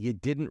you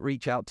didn't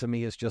reach out to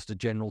me as just a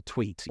general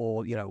tweet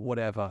or,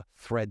 whatever,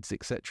 threads,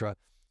 etc.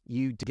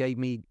 You gave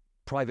me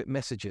private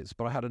messages,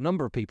 but I had a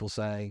number of people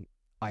saying,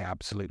 I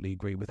absolutely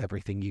agree with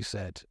everything you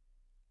said.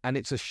 And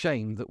it's a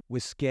shame that we're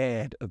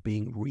scared of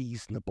being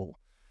reasonable.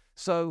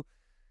 So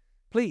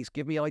please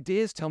give me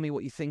ideas. Tell me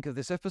what you think of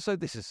this episode.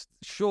 This is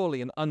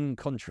surely an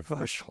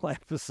uncontroversial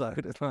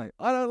episode. Right.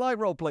 I don't like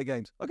role-play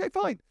games. Okay,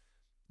 fine.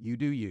 You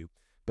do you.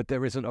 But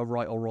there isn't a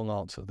right or wrong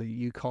answer.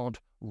 You can't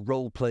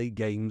role-play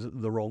games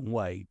the wrong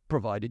way,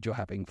 provided you're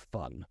having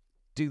fun.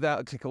 Do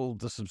that, click all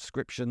the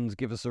subscriptions,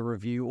 give us a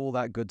review, all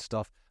that good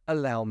stuff.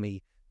 Allow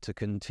me to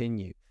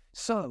continue.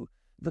 So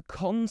the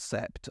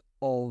concept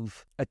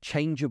of a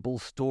changeable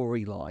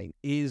storyline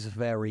is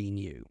very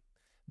new.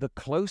 The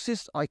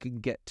closest I can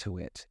get to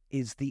it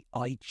is the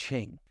I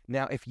Ching.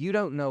 Now, if you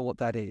don't know what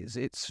that is,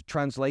 it's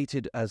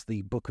translated as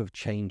the Book of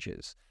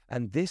Changes.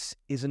 And this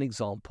is an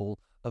example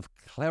of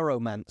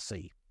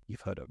kleromancy.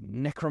 You've heard of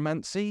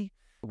necromancy?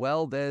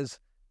 Well, there's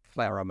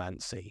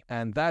kleromancy.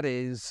 And that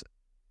is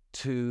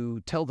to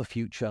tell the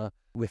future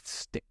with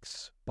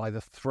sticks, by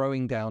the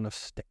throwing down of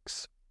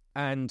sticks.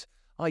 And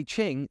I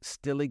Ching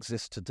still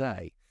exists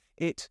today.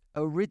 It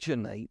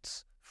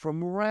originates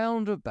from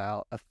round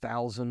about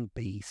 1000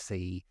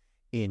 BC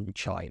in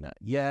China.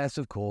 Yes,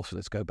 of course,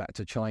 let's go back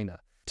to China.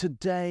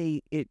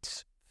 Today,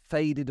 it's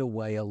faded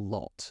away a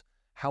lot.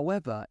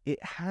 However,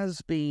 it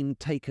has been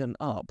taken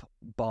up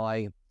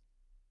by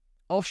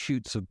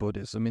offshoots of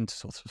Buddhism into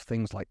sorts of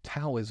things like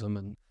Taoism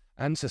and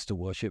ancestor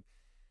worship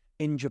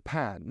in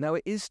Japan. Now,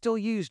 it is still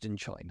used in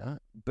China,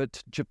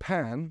 but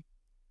Japan,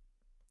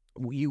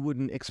 you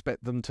wouldn't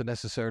expect them to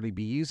necessarily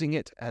be using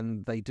it,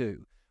 and they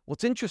do.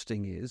 What's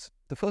interesting is,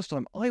 the first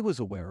time I was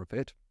aware of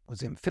it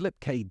was in Philip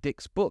K.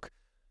 Dick's book,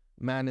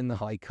 Man in the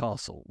High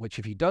Castle, which,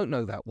 if you don't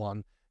know that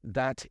one,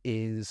 that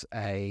is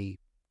a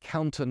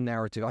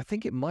counter-narrative. I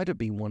think it might have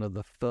been one of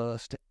the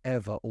first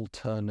ever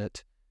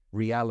alternate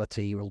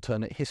reality,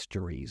 alternate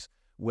histories,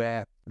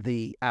 where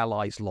the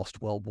Allies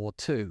lost World War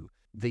II.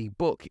 The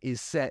book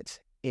is set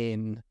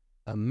in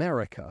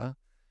America,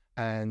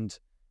 and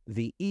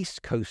the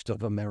east coast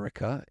of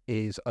America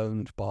is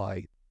owned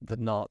by the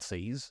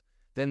Nazis.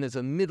 Then there's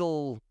a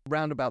middle,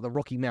 round about the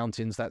Rocky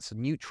Mountains, that's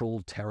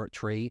neutral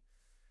territory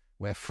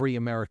where free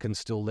Americans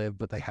still live,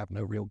 but they have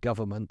no real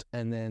government.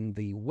 And then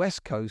the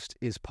west coast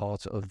is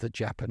part of the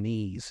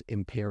Japanese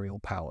imperial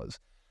powers.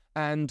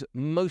 And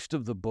most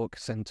of the book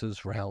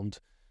centers around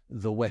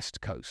the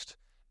west coast.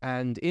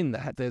 And in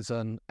that, there's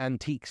an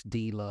antiques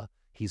dealer.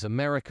 He's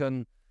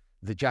American.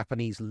 The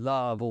Japanese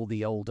love all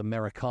the old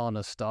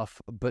Americana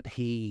stuff, but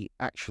he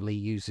actually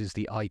uses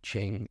the I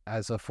Ching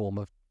as a form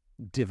of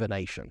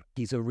divination.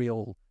 He's a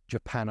real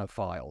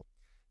Japanophile.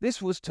 This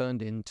was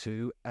turned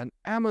into an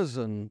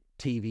Amazon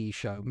TV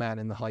show, Man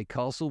in the High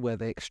Castle, where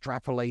they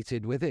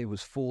extrapolated with it. It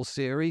was 4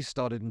 series,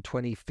 started in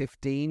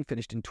 2015,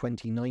 finished in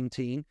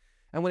 2019.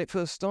 And when it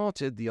first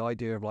started, the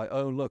idea of like,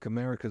 oh, look,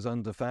 America's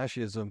under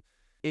fascism,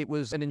 it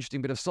was an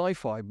interesting bit of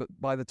sci-fi. But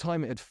by the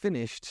time it had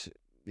finished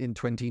in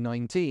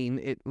 2019,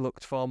 it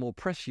looked far more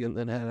prescient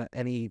than had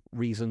any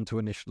reason to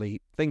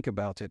initially think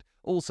about it.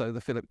 Also,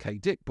 the Philip K.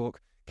 Dick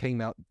book came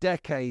out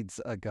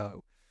decades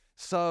ago.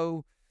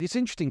 So it's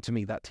interesting to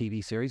me, that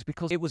TV series,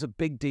 because it was a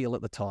big deal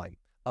at the time.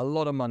 A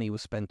lot of money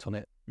was spent on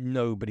it.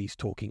 Nobody's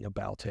talking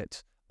about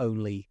it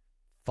only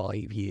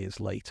 5 years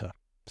later.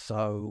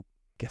 So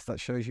I guess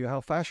that shows you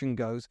how fashion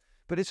goes.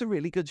 But it's a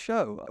really good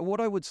show. What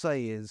I would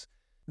say is,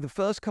 the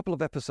first couple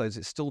of episodes,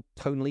 it's still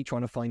tonally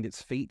trying to find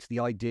its feet. The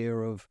idea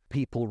of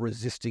people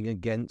resisting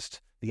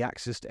against the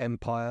Axis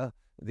empire,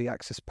 the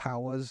Axis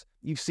powers.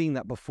 You've seen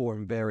that before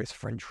in various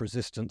French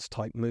resistance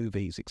type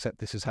movies, except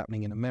this is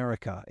happening in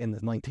America in the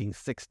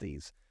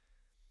 1960s.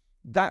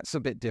 That's a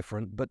bit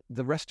different, but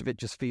the rest of it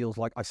just feels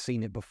like I've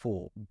seen it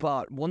before.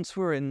 But once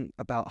we're in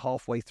about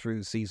halfway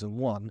through season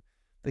 1,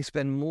 they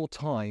spend more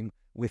time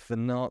with the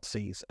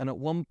Nazis. And at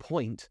one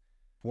point,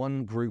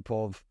 one group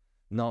of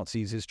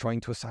Nazis is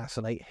trying to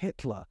assassinate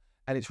Hitler.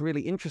 And it's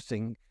really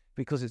interesting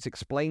because it's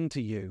explained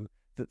to you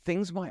that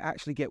things might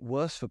actually get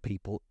worse for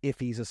people if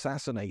he's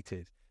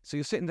assassinated. So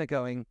you're sitting there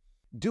going,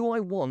 do I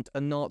want a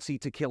Nazi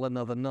to kill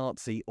another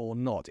Nazi or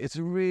not? It's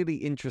a really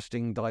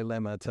interesting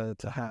dilemma to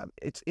have.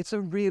 It's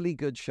a really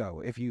good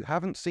show. If you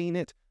haven't seen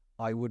it,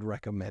 I would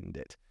recommend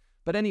it.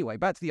 But anyway,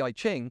 back to the I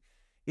Ching.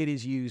 It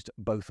is used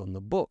both on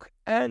the book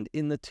and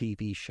in the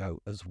TV show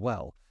as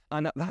well.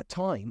 And at that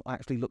time, I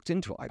actually looked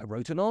into it. I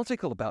wrote an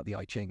article about the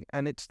I Ching,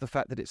 and it's the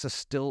fact that it's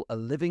still a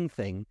living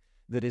thing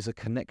that is a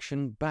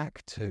connection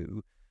back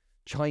to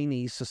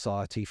Chinese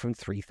society from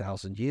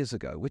 3,000 years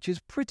ago, which is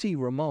pretty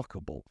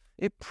remarkable.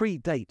 It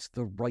predates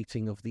the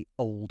writing of the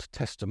Old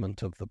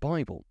Testament of the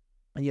Bible,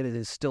 and yet it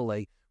is still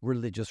a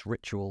religious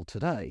ritual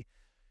today.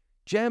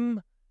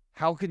 Jem,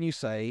 how can you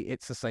say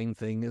it's the same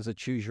thing as a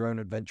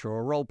choose-your-own-adventure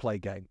or a role-play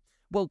game?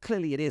 Well,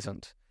 clearly it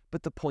isn't,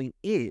 but the point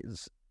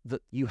is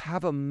that you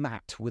have a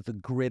mat with a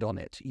grid on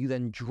it. You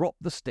then drop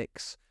the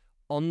sticks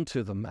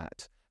onto the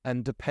mat,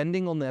 and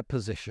depending on their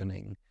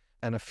positioning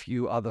and a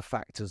few other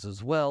factors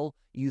as well,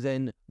 you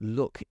then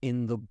look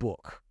in the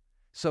book.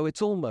 So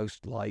it's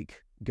almost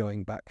like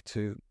going back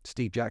to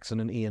Steve Jackson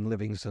and Ian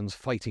Livingstone's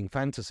Fighting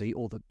Fantasy,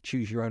 or the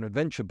Choose Your Own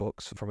Adventure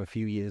books from a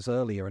few years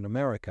earlier in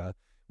America,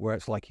 where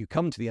it's like you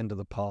come to the end of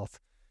the path,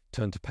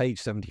 turn to page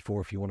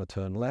 74 if you want to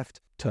turn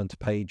left, turn to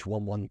page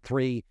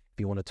 113 if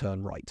you want to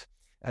turn right.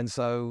 And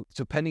so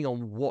depending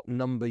on what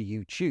number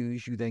you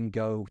choose, you then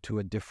go to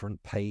a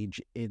different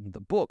page in the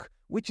book,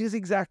 which is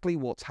exactly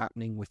what's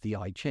happening with the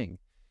I Ching.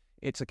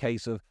 It's a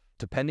case of,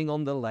 depending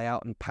on the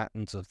layout and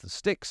patterns of the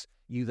sticks,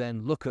 you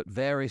then look at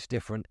various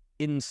different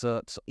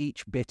inserts.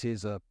 Each bit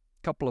is a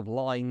couple of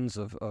lines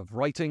of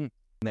writing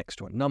next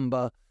to a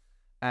number,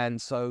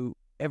 And so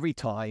every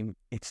time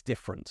it's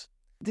different.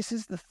 This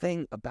is the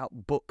thing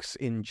about books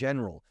in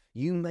general.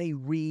 You may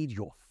read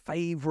your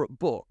favorite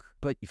book,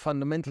 but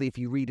fundamentally, if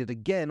you read it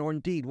again, or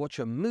indeed watch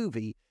a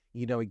movie,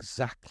 you know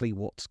exactly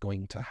what's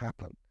going to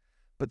happen.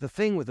 But the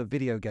thing with a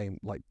video game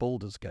like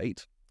Baldur's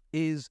Gate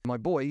is my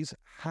boys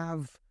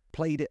have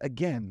played it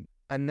again,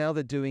 and now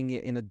they're doing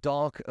it in a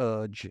Dark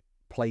Urge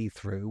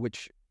playthrough,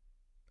 which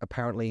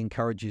apparently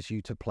encourages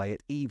you to play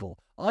it evil.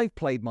 I've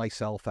played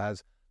myself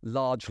as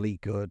largely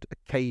good,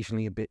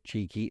 occasionally a bit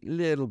cheeky,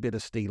 little bit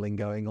of stealing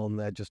going on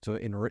there just to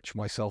enrich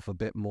myself a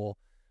bit more.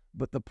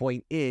 But the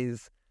point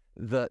is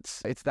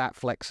that it's that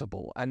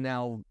flexible, and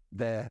now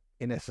they're,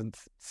 in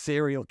essence,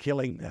 serial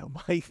killing their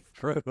way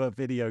through a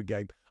video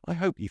game. I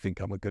hope you think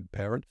I'm a good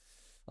parent.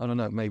 I don't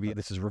know, maybe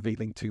this is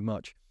revealing too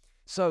much.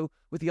 So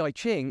with the I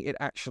Ching, it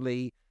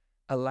actually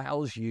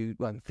allows you,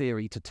 well, in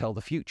theory, to tell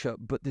the future,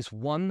 but this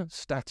one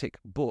static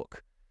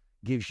book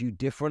gives you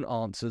different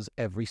answers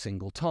every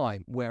single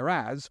time,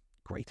 whereas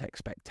Great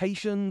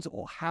Expectations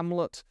or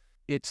Hamlet,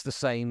 it's the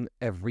same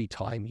every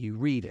time you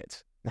read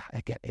it.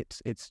 Again,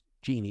 it's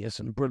genius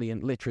and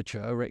brilliant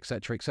literature,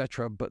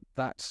 etc., but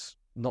that's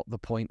not the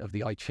point of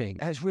the I Ching.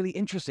 And it's really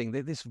interesting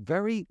that this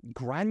very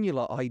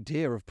granular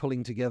idea of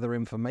pulling together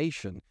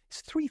information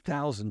is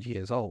 3,000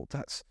 years old.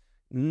 That's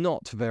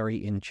not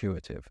very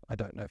intuitive. I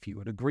don't know if you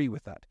would agree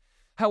with that.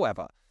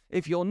 However,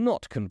 if you're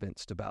not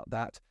convinced about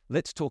that,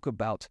 let's talk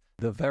about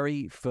the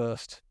very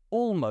first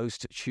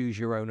almost choose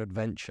your own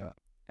adventure.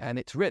 And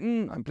it's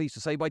written, I'm pleased to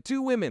say, by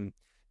two women,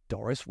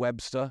 Doris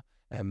Webster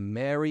and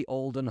Mary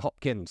Alden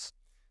Hopkins.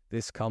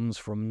 This comes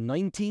from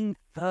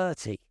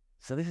 1930.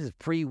 So this is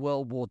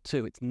pre-World War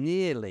II. It's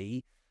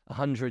nearly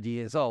 100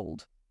 years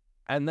old.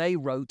 And they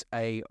wrote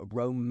a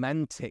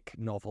romantic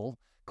novel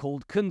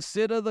called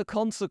Consider the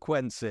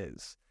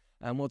Consequences.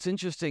 And what's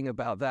interesting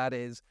about that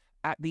is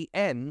at the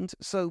end,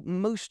 so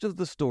most of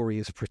the story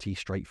is pretty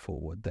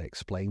straightforward. They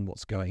explain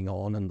what's going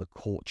on and the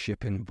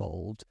courtship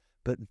involved.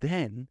 But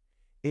then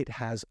it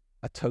has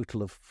a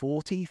total of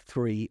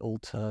 43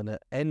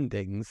 alternate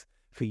endings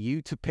for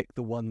you to pick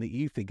the one that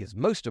you think is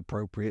most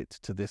appropriate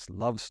to this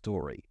love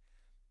story.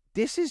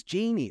 This is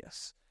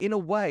genius. In a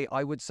way,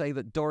 I would say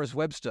that Doris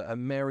Webster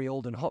and Mary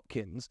Alden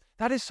Hopkins,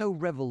 that is so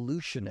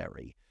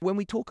revolutionary. When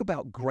we talk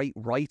about great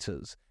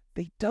writers,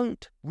 they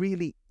don't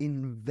really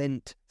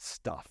invent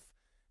stuff.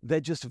 They're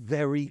just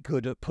very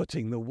good at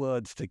putting the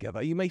words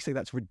together. You may say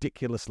that's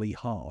ridiculously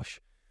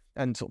harsh,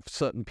 and sort of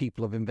certain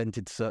people have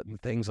invented certain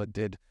things. I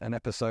did an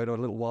episode a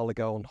little while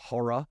ago on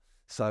horror,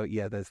 so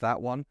yeah, there's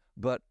that one.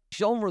 But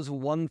genre's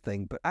one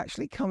thing, but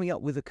actually coming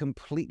up with a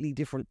completely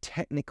different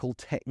technical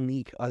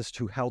technique as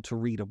to how to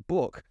read a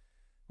book,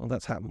 well,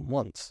 that's happened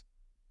once,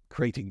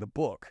 creating the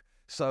book.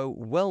 So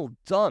well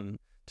done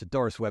to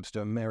Doris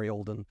Webster and Mary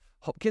Alden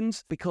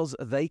Hopkins, because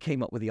they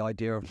came up with the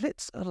idea of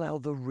let's allow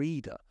the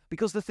reader,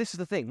 because this is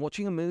the thing,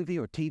 watching a movie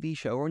or a TV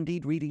show or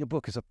indeed reading a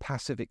book is a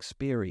passive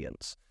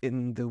experience.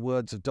 In the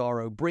words of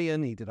Dar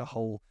O'Brien, he did a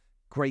whole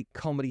great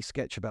comedy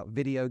sketch about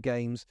video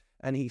games,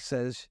 and he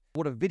says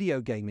what a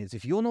video game is,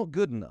 if you're not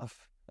good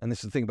enough, and this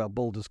is the thing about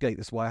Baldur's Gate,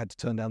 this is why I had to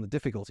turn down the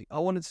difficulty. I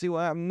wanted to see what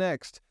happened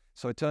next,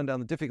 so I turned down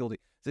the difficulty.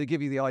 So to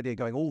give you the idea,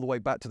 going all the way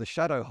back to the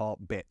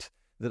Shadowheart bit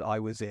that I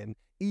was in,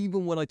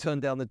 even when I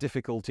turned down the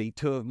difficulty,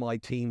 2 of my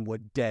team were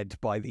dead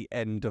by the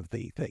end of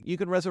the thing. You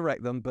can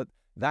resurrect them, but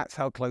that's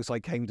how close I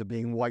came to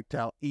being wiped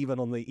out, even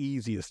on the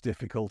easiest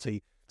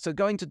difficulty. So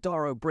going to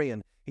Dar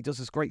O'Brien, he does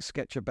this great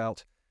sketch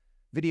about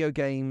video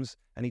games,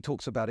 and he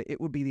talks about it. It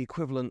would be the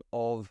equivalent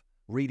of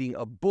reading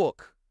a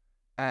book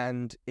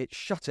and it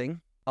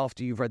shutting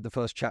after you've read the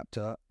first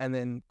chapter and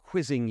then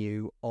quizzing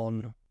you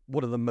on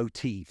what are the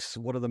motifs,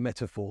 what are the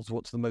metaphors,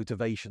 what's the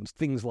motivations,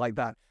 things like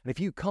that. And if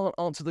you can't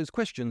answer those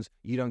questions,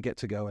 you don't get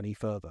to go any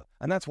further.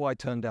 And that's why I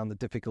turned down the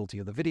difficulty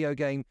of the video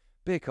game,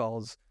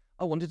 because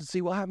I wanted to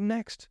see what happened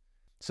next.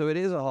 So it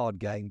is a hard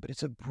game, but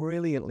it's a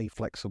brilliantly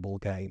flexible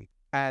game.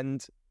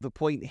 And the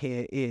point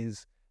here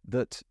is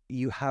that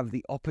you have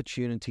the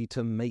opportunity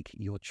to make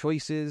your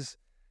choices,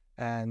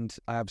 and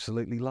I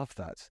absolutely love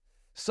that.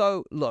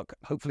 So, look,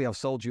 hopefully I've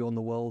sold you on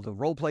the world of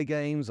roleplay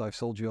games. I've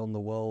sold you on the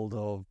world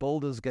of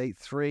Baldur's Gate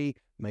 3.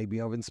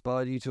 Maybe I've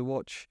inspired you to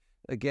watch,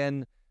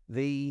 again,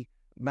 The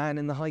Man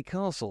in the High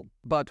Castle.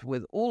 But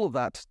with all of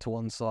that to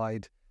one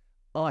side,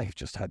 I've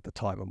just had the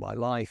time of my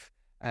life,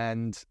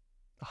 and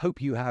I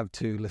hope you have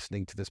too,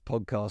 listening to this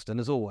podcast. And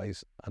as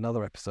always,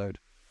 another episode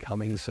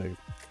coming soon.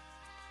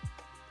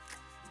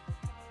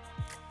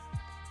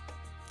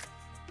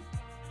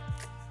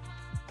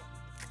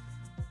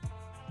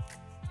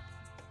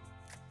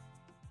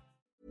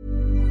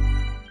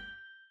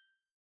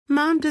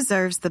 Mom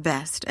deserves the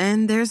best,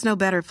 and there's no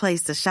better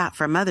place to shop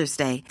for Mother's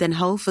Day than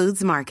Whole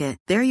Foods Market.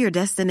 They're your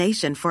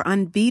destination for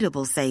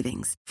unbeatable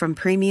savings, from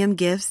premium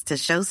gifts to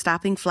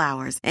show-stopping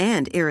flowers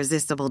and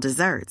irresistible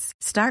desserts.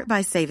 Start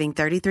by saving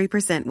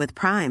 33% with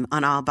Prime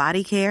on all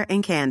body care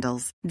and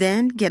candles.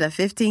 Then get a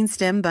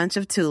 15-stem bunch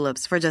of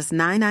tulips for just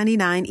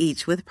 $9.99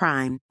 each with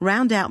Prime.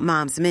 Round out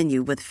Mom's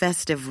menu with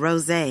festive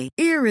rosé,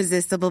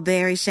 irresistible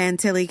berry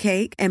chantilly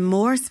cake, and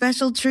more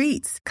special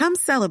treats. Come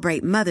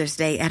celebrate Mother's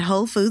Day at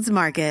Whole Foods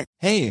Market.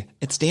 Hey,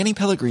 it's Danny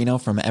Pellegrino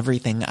from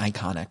Everything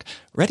Iconic.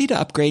 Ready to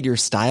upgrade your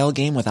style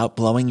game without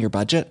blowing your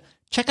budget?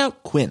 Check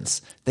out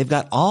Quince. They've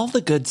got all the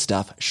good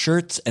stuff,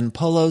 shirts and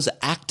polos,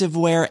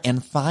 activewear,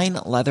 and fine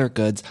leather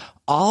goods,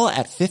 all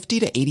at 50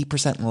 to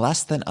 80%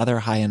 less than other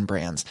high-end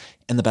brands.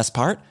 And the best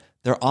part?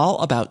 They're all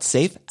about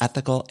safe,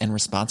 ethical, and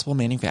responsible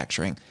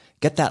manufacturing.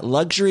 Get that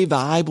luxury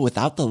vibe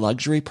without the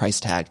luxury price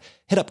tag.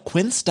 Hit up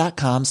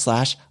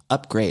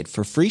quince.com/upgrade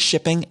for free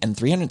shipping and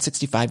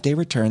 365-day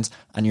returns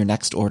on your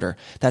next order.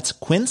 That's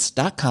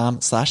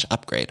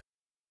quince.com/upgrade.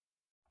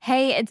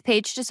 Hey, it's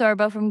Paige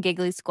DeSorbo from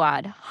Giggly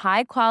Squad.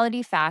 High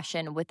quality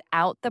fashion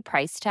without the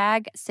price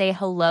tag. Say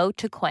hello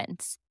to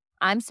Quince.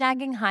 I'm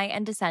snagging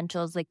high-end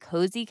essentials like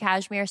cozy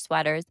cashmere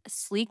sweaters,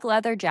 sleek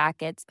leather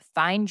jackets,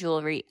 fine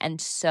jewelry,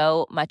 and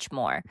so much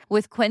more.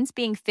 With Quince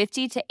being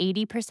 50 to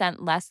 80%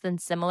 less than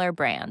similar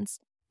brands.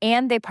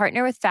 And they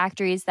partner with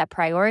factories that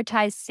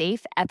prioritize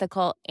safe,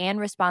 ethical, and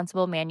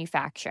responsible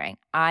manufacturing.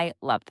 I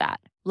love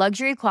that.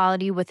 Luxury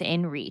quality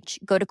within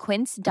reach. Go to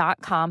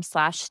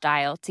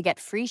quince.com/style to get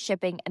free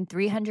shipping and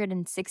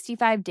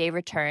 365-day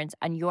returns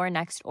on your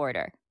next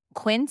order.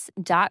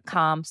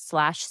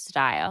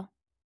 Quince.com/style.